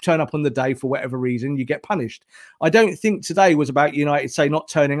don't turn up on the day for whatever reason, you get punished. I don't think today was about United, say, not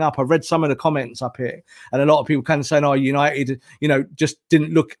turning up. I've read some of the comments up here and a lot of people kind of saying, oh, United, just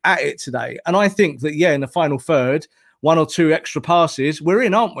didn't look at it today. And I think that, in the final third, 1 or 2 extra passes, we're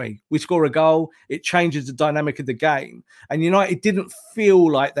in, aren't we? We score a goal, it changes the dynamic of the game. And United didn't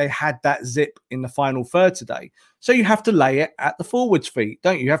feel like they had that zip in the final third today. So you have to lay it at the forwards' feet,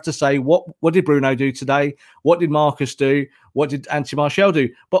 don't you? You have to say, what did Bruno do today? What did Marcus do? What did Anthony Martial do?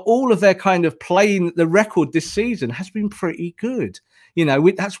 But all of their kind of playing, the record this season has been pretty good.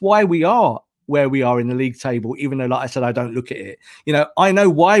 That's why we are where we are in the league table, even though, like I said, I don't look at it. I know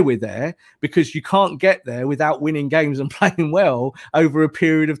why we're there, because you can't get there without winning games and playing well over a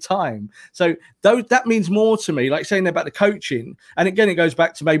period of time. So that means more to me, like saying about the coaching. And again, it goes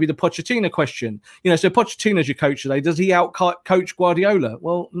back to maybe the Pochettino question. So Pochettino's your coach today. Does he out-coach Guardiola?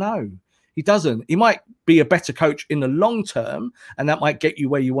 Well, no. He doesn't. He might be a better coach in the long term, and that might get you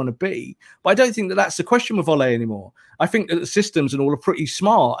where you want to be. But I don't think that that's the question with Ole anymore. I think that the systems and all are pretty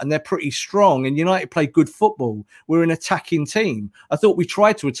smart and they're pretty strong, and United play good football. We're an attacking team. I thought we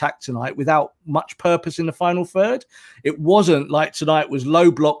tried to attack tonight without much purpose in the final third. It wasn't like tonight was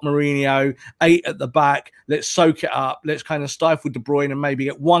low block Mourinho, 8 at the back. Let's soak it up. Let's kind of stifle De Bruyne and maybe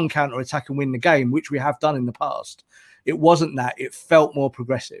get 1 counter attack and win the game, which we have done in the past. It wasn't that. It felt more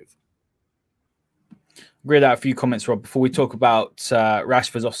progressive. Read out a few comments, Rob, before we talk about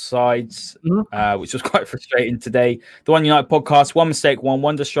Rashford's offsides, which was quite frustrating today. The One United podcast, 1 mistake, 1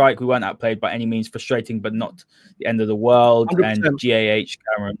 wonder strike. We weren't outplayed by any means. Frustrating, but not the end of the world. 100%. And GAH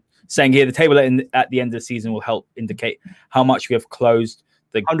Cameron saying here, the table at the end of the season will help indicate how much we have closed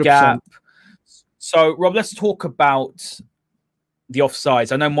the 100%. Gap. So, Rob, let's talk about the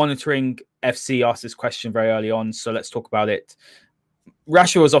offsides. I know Monitoring FC asked this question very early on, so let's talk about it.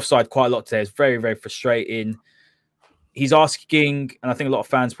 Rashford was offside quite a lot today. It's very, very frustrating. He's asking, and I think a lot of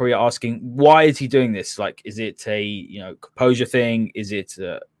fans probably are asking, why is he doing this? Like, is it a composure thing? Is it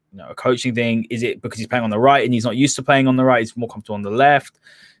a coaching thing? Is it because he's playing on the right and he's not used to playing on the right? He's more comfortable on the left.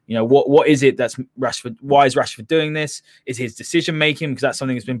 What is it that's Rashford? Why is Rashford doing this? Is his decision making? Because that's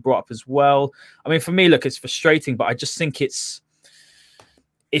something that's been brought up as well. I mean, for me, look, it's frustrating, but I just think it's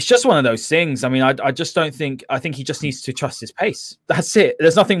just one of those things. I mean, I just don't think. I think he just needs to trust his pace. That's it.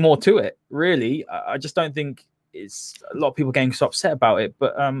 There's nothing more to it, really. I just don't think it's a lot of people getting so upset about it,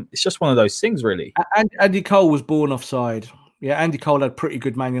 but it's just one of those things, really. And Andy Cole was born offside. Yeah, Andy Cole had a pretty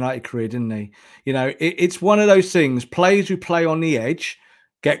good Man United career, didn't he? It's one of those things. Players who play on the edge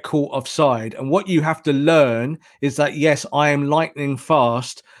get caught offside, and what you have to learn is that yes, I am lightning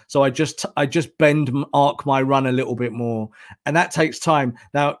fast, so I just arc my run a little bit more, and that takes time.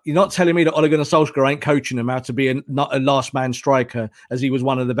 Now, you're not telling me that Ole Gunnar Solskjaer ain't coaching him how to be not a last man striker, as he was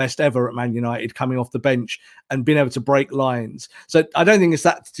one of the best ever at Man United, coming off the bench and being able to break lines. So I don't think it's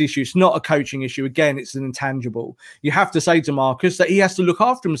that issue. It's not a coaching issue. Again, it's an intangible. You have to say to Marcus that he has to look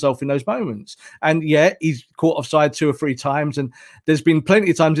after himself in those moments. And yeah, he's caught offside 2 or 3 times, and there's been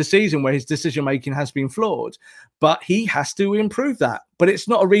plenty of times this season where his decision making has been flawed, but he has to improve that. But it's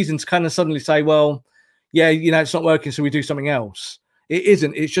not a reason to kind of suddenly say, well, yeah, it's not working, so we do something else. It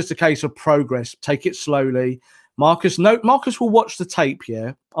isn't. It's just a case of progress. Take it slowly. Marcus will watch the tape.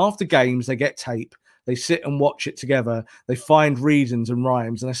 Yeah, after games they get tape. They sit and watch it together. They find reasons and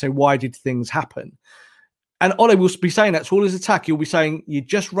rhymes, and they say, why did things happen? And Ole will be saying that to all his attack. He'll be saying, you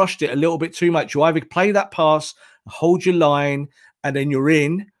just rushed it a little bit too much. You either play that pass, hold your line, and then you're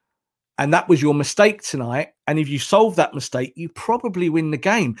in. And that was your mistake tonight. And if you solve that mistake, you probably win the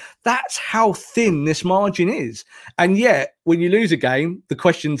game. That's how thin this margin is. And yet, when you lose a game,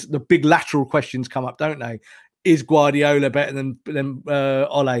 the big lateral questions come up, don't they? Is Guardiola better than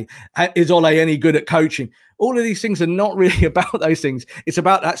Ole? Is Ole any good at coaching? All of these things are not really about those things. It's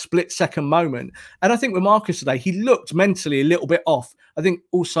about that split-second moment. And I think with Marcus today, he looked mentally a little bit off. I think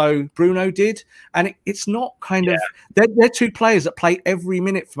also Bruno did. And it's not kind of... They're 2 players that play every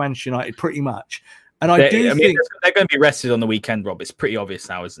minute for Manchester United, pretty much. And I think they're going to be rested on the weekend, Rob. It's pretty obvious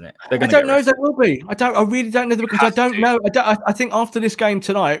now, isn't it? I don't know if they will be. I really don't know because I don't know. I think after this game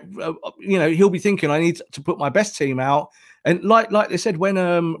tonight, he'll be thinking I need to put my best team out. And like they said, when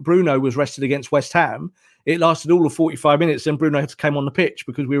Bruno was rested against West Ham, it lasted all of 45 minutes. Then Bruno came on the pitch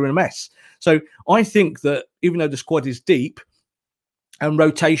because we were in a mess. So I think that even though the squad is deep, and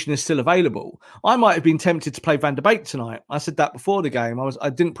rotation is still available, I might have been tempted to play Van der Beek tonight. I said that before the game. I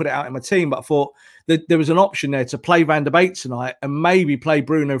didn't put it out in my team, but I thought that there was an option there to play Van der Beek tonight and maybe play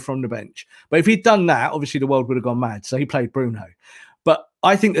Bruno from the bench. But if he'd done that, obviously the world would have gone mad. So he played Bruno. But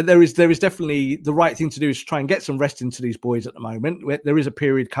I think that there is definitely the right thing to do is to try and get some rest into these boys at the moment. There is a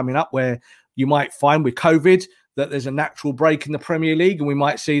period coming up where you might find with COVID that there's a natural break in the Premier League, and we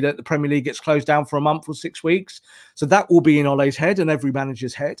might see that the Premier League gets closed down for a month or 6 weeks. So that will be in Ole's head and every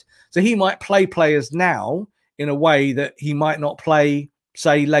manager's head. So he might play players now in a way that he might not play,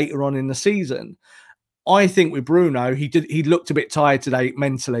 say, later on in the season. I think with Bruno, he looked a bit tired today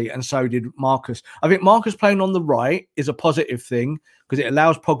mentally, and so did Marcus. I think Marcus playing on the right is a positive thing because it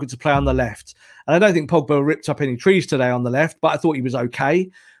allows Pogba to play on the left. And I don't think Pogba ripped up any trees today on the left, but I thought he was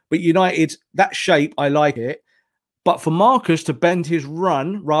okay. But United, that shape, I like it. But for Marcus to bend his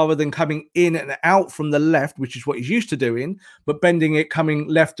run rather than coming in and out from the left, which is what he's used to doing, but bending it coming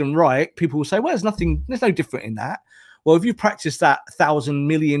left and right, people will say, well, there's no different in that. Well, if you practice that 1,000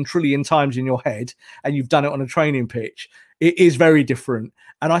 million trillion times in your head and you've done it on a training pitch, it is very different.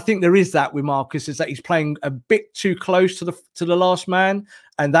 And I think there is that with Marcus, is that he's playing a bit too close to the last man,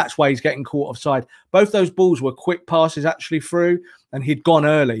 and that's why he's getting caught offside. Both those balls were quick passes actually through, and he'd gone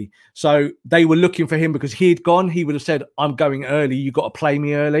early. So they were looking for him because he'd gone. He would have said, I'm going early. You got to play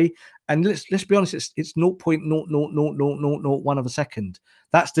me early. And let's be honest, it's 0.00001 of a second.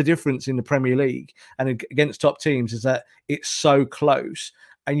 That's the difference in the Premier League and against top teams, is that it's so close.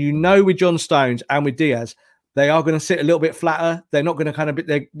 And with John Stones and with Diaz, they are going to sit a little bit flatter. They're not going to kind of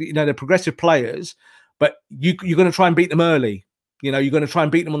they're progressive players, but you're going to try and beat them early. You're going to try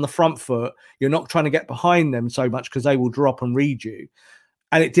and beat them on the front foot. You're not trying to get behind them so much because they will drop and read you.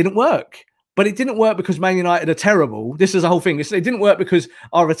 And it didn't work. But it didn't work because Man United are terrible. This is the whole thing. It didn't work because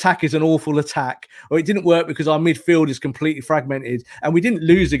our attack is an awful attack, or it didn't work because our midfield is completely fragmented. And we didn't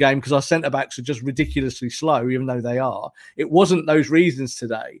lose the game because our centre-backs are just ridiculously slow, even though they are. It wasn't those reasons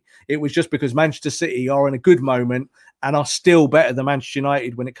today. It was just because Manchester City are in a good moment and are still better than Manchester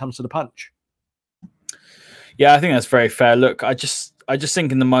United when it comes to the punch. Yeah, I think that's very fair. Look, I just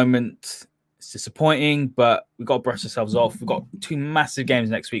think in the moment it's disappointing, but we've got to brush ourselves off. We've got 2 massive games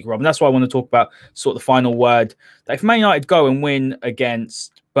next week, Rob, and that's why I want to talk about sort of the final word. That if Man United go and win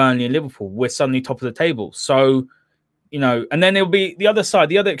against Burnley and Liverpool, we're suddenly top of the table. So, and then it'll be the other side,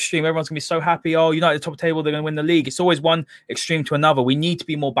 the other extreme. Everyone's going to be so happy. Oh, United top of the table, they're going to win the league. It's always one extreme to another. We need to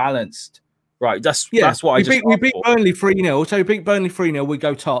be more balanced. Right, that's what we beat Burnley 3-0. So we beat Burnley 3-0, we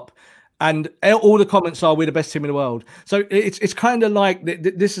go top. And all the comments are, we're the best team in the world. So it's kind of like,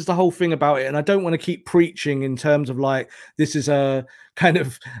 this is the whole thing about it. And I don't want to keep preaching in terms of like, this is a kind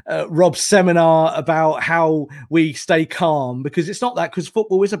of Rob's seminar about how we stay calm, because it's not that, because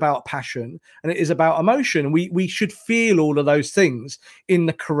football is about passion and it is about emotion. We should feel all of those things in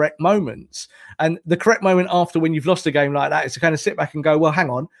the correct moments. And the correct moment after when you've lost a game like that is to kind of sit back and go, well, hang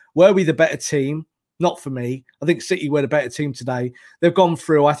on, were we the better team? Not for me. I think City were the better team today. They've gone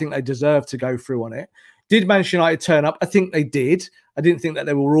through. I think they deserve to go through on it. Did Manchester United turn up? I think they did. I didn't think that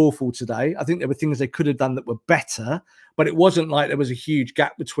they were awful today. I think there were things they could have done that were better, but it wasn't like there was a huge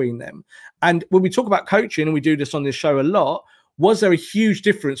gap between them. And when we talk about coaching, and we do this on this show a lot, was there a huge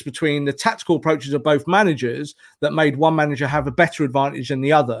difference between the tactical approaches of both managers that made one manager have a better advantage than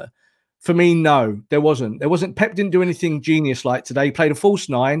the other? For me, no, there wasn't. Pep didn't do anything genius like today. He played a false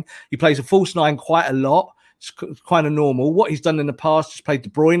 9. He plays a false 9 quite a lot. It's kind of normal. What he's done in the past is played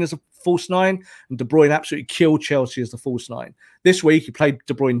De Bruyne as a false 9, and De Bruyne absolutely killed Chelsea as the false 9. This week, he played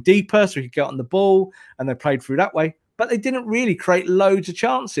De Bruyne deeper so he could get on the ball, and they played through that way. But they didn't really create loads of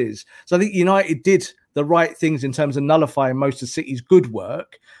chances. So I think United did the right things in terms of nullifying most of City's good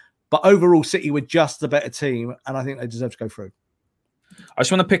work. But overall, City were just the better team, and I think they deserve to go through. I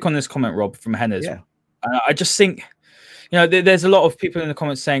just want to pick on this comment, Rob, from Hennes. Yeah. I just think, there's a lot of people in the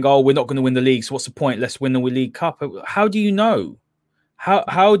comments saying, oh, we're not going to win the league, so what's the point? Let's win the League Cup. How do you know?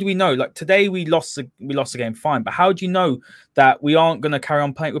 How do we know? Like today we lost the game, fine, but how do you know that we aren't going to carry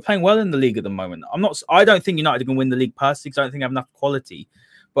on playing? We're playing well in the league at the moment. I don't think United can win the league personally because I don't think I have enough quality.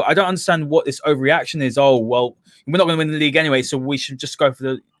 But I don't understand what this overreaction is. Oh, well, we're not going to win the league anyway, so we should just go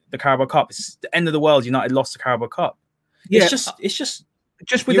for the Carabao Cup. It's the end of the world. United lost the Carabao Cup. Yeah, it's just with that,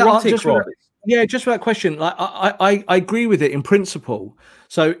 just with that question. Like I agree with it in principle.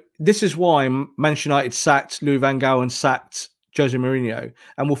 So this is why Manchester United sacked Louis van Gaal and sacked Jose Mourinho.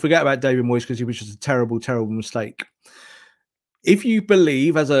 And we'll forget about David Moyes because he was just a terrible, terrible mistake. If you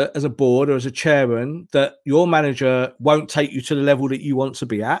believe as a board or as a chairman that your manager won't take you to the level that you want to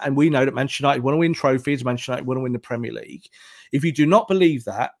be at, and we know that Manchester United want to win trophies, Manchester United want to win the Premier League. If you do not believe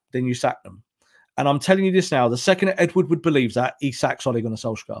that, then you sack them. And I'm telling you this now, the second that Edward would believe that, he sacks Ole Gunnar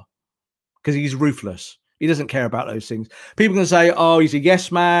Solskjaer because he's ruthless. He doesn't care about those things. People can say, oh, he's a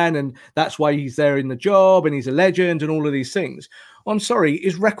yes man, and that's why he's there in the job, and he's a legend, and all of these things. Well, I'm sorry,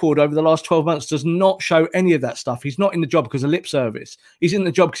 his record over the last 12 months does not show any of that stuff. He's not in the job because of lip service. He's in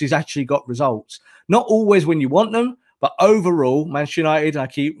the job because he's actually got results. Not always when you want them, but overall, Manchester United, I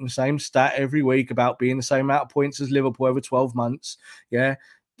keep the same stat every week about being the same amount of points as Liverpool over 12 months. Yeah,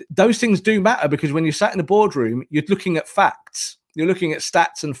 those things do matter because when you're sat in the boardroom, you're looking at facts. You're looking at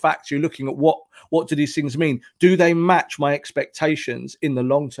stats and facts. You're looking at what do these things mean? Do they match my expectations in the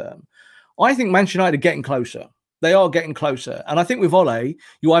long term? I think Manchester United are getting closer. They are getting closer. And I think with Ole,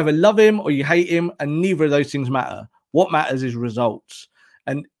 you either love him or you hate him, and neither of those things matter. What matters is results.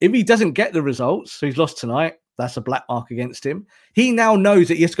 And if he doesn't get the results, so he's lost tonight, that's a black mark against him. He now knows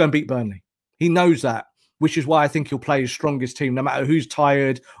that he has to go and beat Burnley. He knows that, which is why I think he'll play his strongest team, no matter who's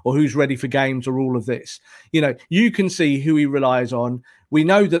tired or who's ready for games or all of this. You know, you can see who he relies on. We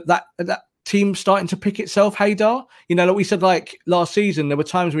know that team's starting to pick itself, Haydar. You know, like we said, like last season, there were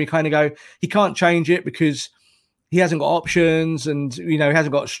times when we kind of go, he can't change it because he hasn't got options and, you know, he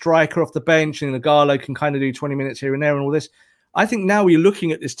hasn't got a striker off the bench and Igalo can kind of do 20 minutes here and there and all this. I think now we're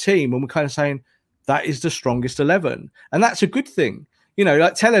looking at this team and we're kind of saying that is the strongest 11. And that's a good thing. You know,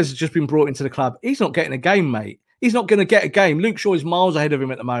 like Tellez has just been brought into the club. He's not getting a game, mate. He's not going to get a game. Luke Shaw is miles ahead of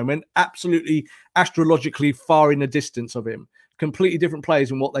him at the moment, absolutely astrologically far in the distance of him. Completely different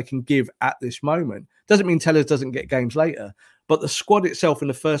players and what they can give at this moment. Doesn't mean Tellez doesn't get games later, but the squad itself in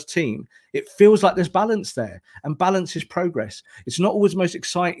the first team, it feels like there's balance there, and balance is progress. It's not always the most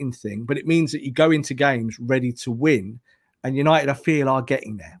exciting thing, but it means that you go into games ready to win, and United, I feel, are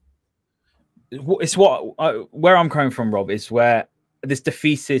getting there. It's where I'm coming from, Rob, is where this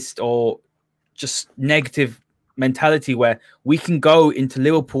defeatist or just negative mentality where we can go into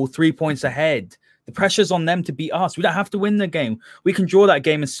Liverpool 3 points ahead. The pressure's on them to beat us. We don't have to win the game. We can draw that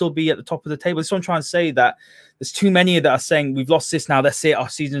game and still be at the top of the table. That's what I'm trying to say, that there's too many that are saying we've lost this now. That's it. Our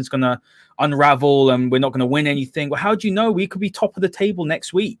season's going to unravel and we're not going to win anything. Well, how do you know? We could be top of the table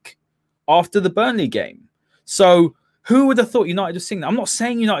next week after the Burnley game. So who would have thought United was saying that? I'm not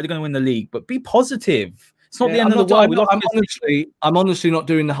saying United are going to win the league, but be positive. It's not the end of the world. I'm honestly not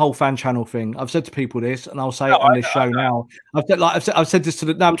doing the whole fan channel thing. I've said to people this, and I'll say it on this show now. I've said this to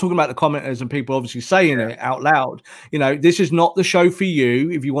the. Now I'm talking about the commenters and people obviously saying it out loud. You know, this is not the show for you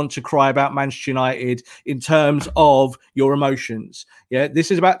if you want to cry about Manchester United in terms of your emotions. Yeah,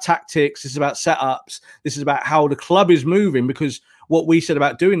 this is about tactics. This is about setups. This is about how the club is moving, because what we said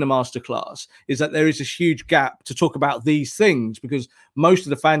about doing the masterclass is that there is this huge gap to talk about these things, because most of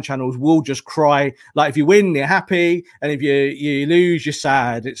the fan channels will just cry. Like if you win, you're happy. And if you lose, you're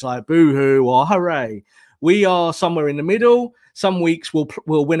sad. It's like boo-hoo or hooray. We are somewhere in the middle. Some weeks we'll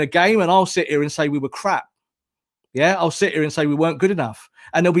win a game and I'll sit here and say we were crap. Yeah, I'll sit here and say we weren't good enough.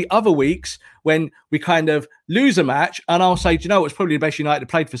 And there'll be other weeks when we kind of lose a match and I'll say, do you know, it's probably the best United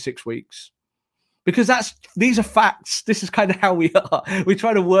played for 6 weeks. Because these are facts. This is kind of how we are. We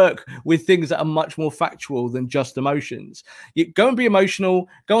try to work with things that are much more factual than just emotions. You go and be emotional,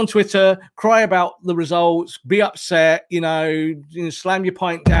 go on Twitter, cry about the results, be upset, slam your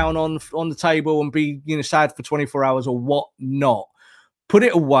pint down on the table and be, sad for 24 hours or whatnot. Put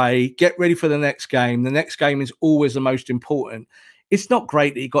it away, get ready for the next game. The next game is always the most important. It's not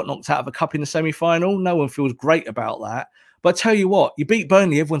great that you got knocked out of a cup in the semi-final. No one feels great about that. But I tell you what, you beat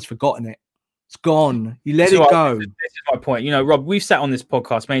Burnley, everyone's forgotten it. It's gone. You let it go. This is my point. Rob, we've sat on this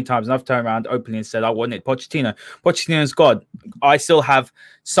podcast many times and I've turned around openly and said, I want it. Pochettino. Pochettino's God. I still have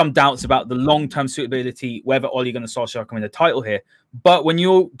some doubts about the long-term suitability, whether Ole Gunnar Solskjaer can win the title here. But when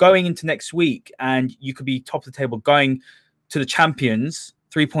you're going into next week and you could be top of the table going to the champions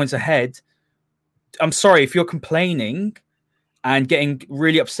 3 points ahead, I'm sorry, if you're complaining and getting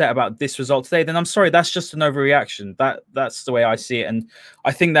really upset about this result today, then I'm sorry, that's just an overreaction. That's the way I see it. And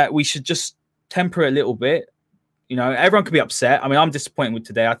I think that we should just temper it a little bit. Everyone could be upset. I mean, I'm disappointed with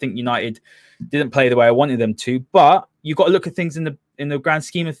today. I think United didn't play the way I wanted them to, but you've got to look at things in the grand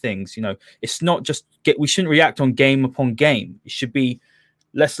scheme of things. It's not just we shouldn't react on game upon game. It should be,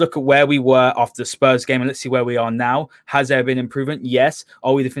 let's look at where we were after the Spurs game and let's see where we are now. Has there been improvement? Yes.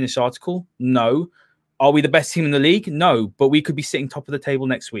 Are we the finished article? No. Are we the best team in the league? No, but we could be sitting top of the table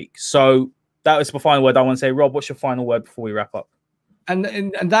next week. So that was the final word I want to say. Rob, what's your final word before we wrap up? And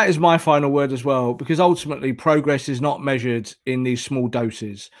that is my final word as well, because ultimately progress is not measured in these small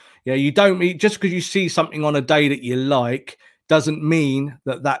doses. Yeah, you don't mean just because you see something on a day that you like doesn't mean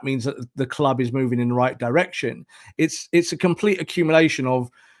that means that the club is moving in the right direction. It's a complete accumulation of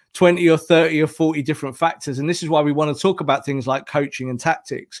 20 or 30 or 40 different factors. And this is why we want to talk about things like coaching and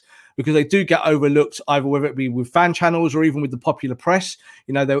tactics, because they do get overlooked, either whether it be with fan channels or even with the popular press.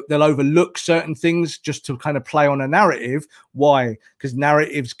 You know, they'll overlook certain things just to kind of play on a narrative. Why? Because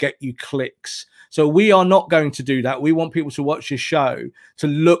narratives get you clicks. So we are not going to do that. We want people to watch this show to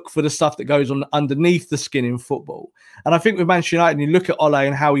look for the stuff that goes on underneath the skin in football. And I think with Manchester United, and you look at Ole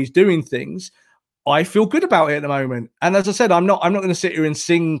and how he's doing things, I feel good about it at the moment. And as I said, I'm not going to sit here and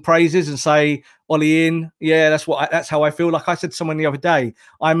sing praises and say, Ollie in. Yeah, that's how I feel. Like I said to someone the other day,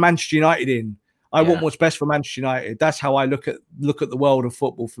 I'm Manchester United in. I want what's best for Manchester United. That's how I look at the world of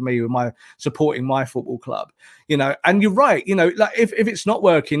football for me, with my supporting my football club. You know, and you're right. You know, like if it's not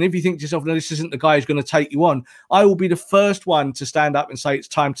working, if you think to yourself, no, this isn't the guy who's going to take you on, I will be the first one to stand up and say it's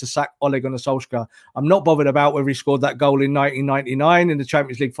time to sack Ole Gunnar Solskjaer. I'm not bothered about whether he scored that goal in 1999 in the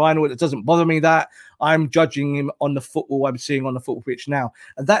Champions League final. It doesn't bother me that. I'm judging him on the football I'm seeing on the football pitch now.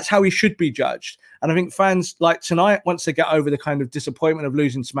 And that's how he should be judged. And I think fans like tonight, once they get over the kind of disappointment of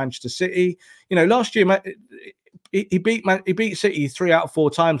losing to Manchester City, you know, last year, he beat City 3 out of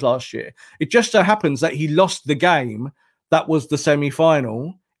 4 times last year. It just so happens that he lost the game that was the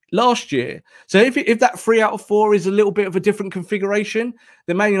semi-final last year. So if that 3 out of 4 is a little bit of a different configuration,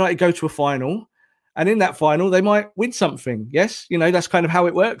 then Man United go to a final. And in that final, they might win something. Yes, you know, that's kind of how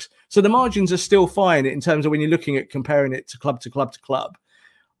it works. So the margins are still fine in terms of when you're looking at comparing it to club to club to club.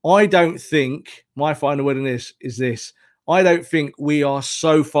 I don't think, my final word on this is this, I don't think we are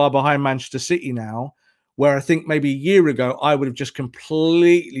so far behind Manchester City now, where I think maybe a year ago, I would have just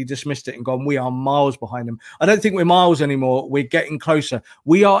completely dismissed it and gone, we are miles behind them. I don't think we're miles anymore. We're getting closer.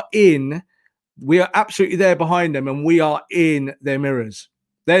 We are absolutely there behind them, and we are in their mirrors.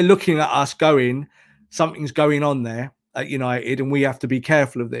 They're looking at us going, something's going on there at United, and we have to be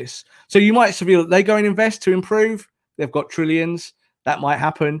careful of this. So you might feel they go and invest to improve. They've got trillions. That might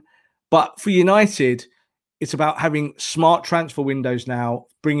happen. But for United, it's about having smart transfer windows now,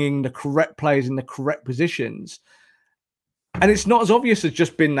 bringing the correct players in the correct positions. And it's not as obvious as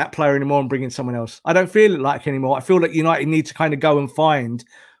just being that player anymore and bringing someone else. I don't feel it like anymore. I feel like United need to kind of go and find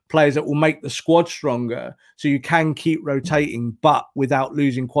players that will make the squad stronger so you can keep rotating, but without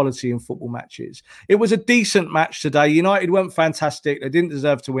losing quality in football matches. It was a decent match today. United weren't fantastic. They didn't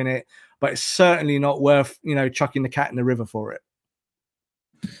deserve to win it, but it's certainly not worth, chucking the cat in the river for it.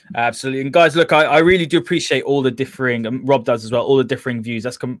 Absolutely. And guys, look, I really do appreciate all the differing, Rob does as well, all the differing views.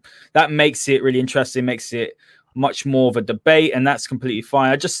 That makes it really interesting, makes it much more of a debate, and that's completely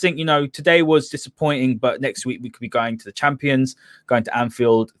fine. I just think, today was disappointing, but next week we could be going to the champions, going to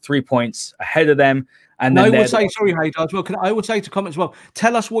Anfield, 3 points ahead of them. And then I would say, sorry, Haydar, as well. I would say to comment as well,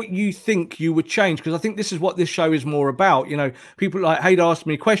 tell us what you think you would change, because I think this is what this show is more about. People like Haydar ask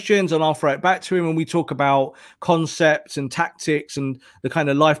me questions and I'll throw it back to him, and we talk about concepts and tactics and the kind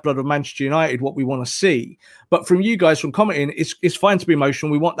of lifeblood of Manchester United, what we want to see. But from you guys, from commenting, it's fine to be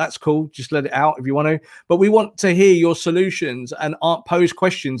emotional. That's cool. Just let it out if you want to. But we want to hear your solutions and pose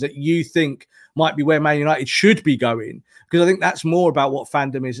questions that you think might be where Man United should be going, because I think that's more about what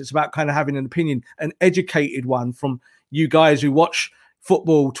fandom is. It's about kind of having an opinion, an educated one from you guys who watch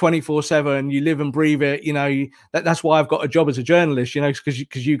football 24/7. You live and breathe it. That's why I've got a job as a journalist,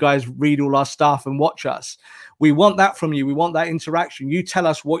 because you guys read all our stuff and watch us. We want that from you. We want that interaction. You tell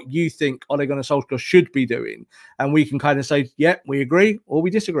us what you think Ole Gunnar Solskjaer should be doing, and we can kind of say, yeah, we agree or we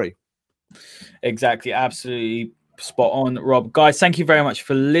disagree. Exactly. Absolutely. Spot on, Rob. Guys, thank you very much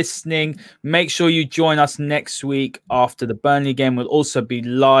for listening. Make sure you join us next week after the Burnley game. We'll also be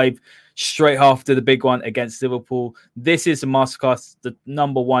live straight after the big one against Liverpool. This is the Masterclass, the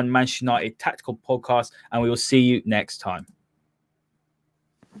 #1 Manchester United tactical podcast, and we will see you next time.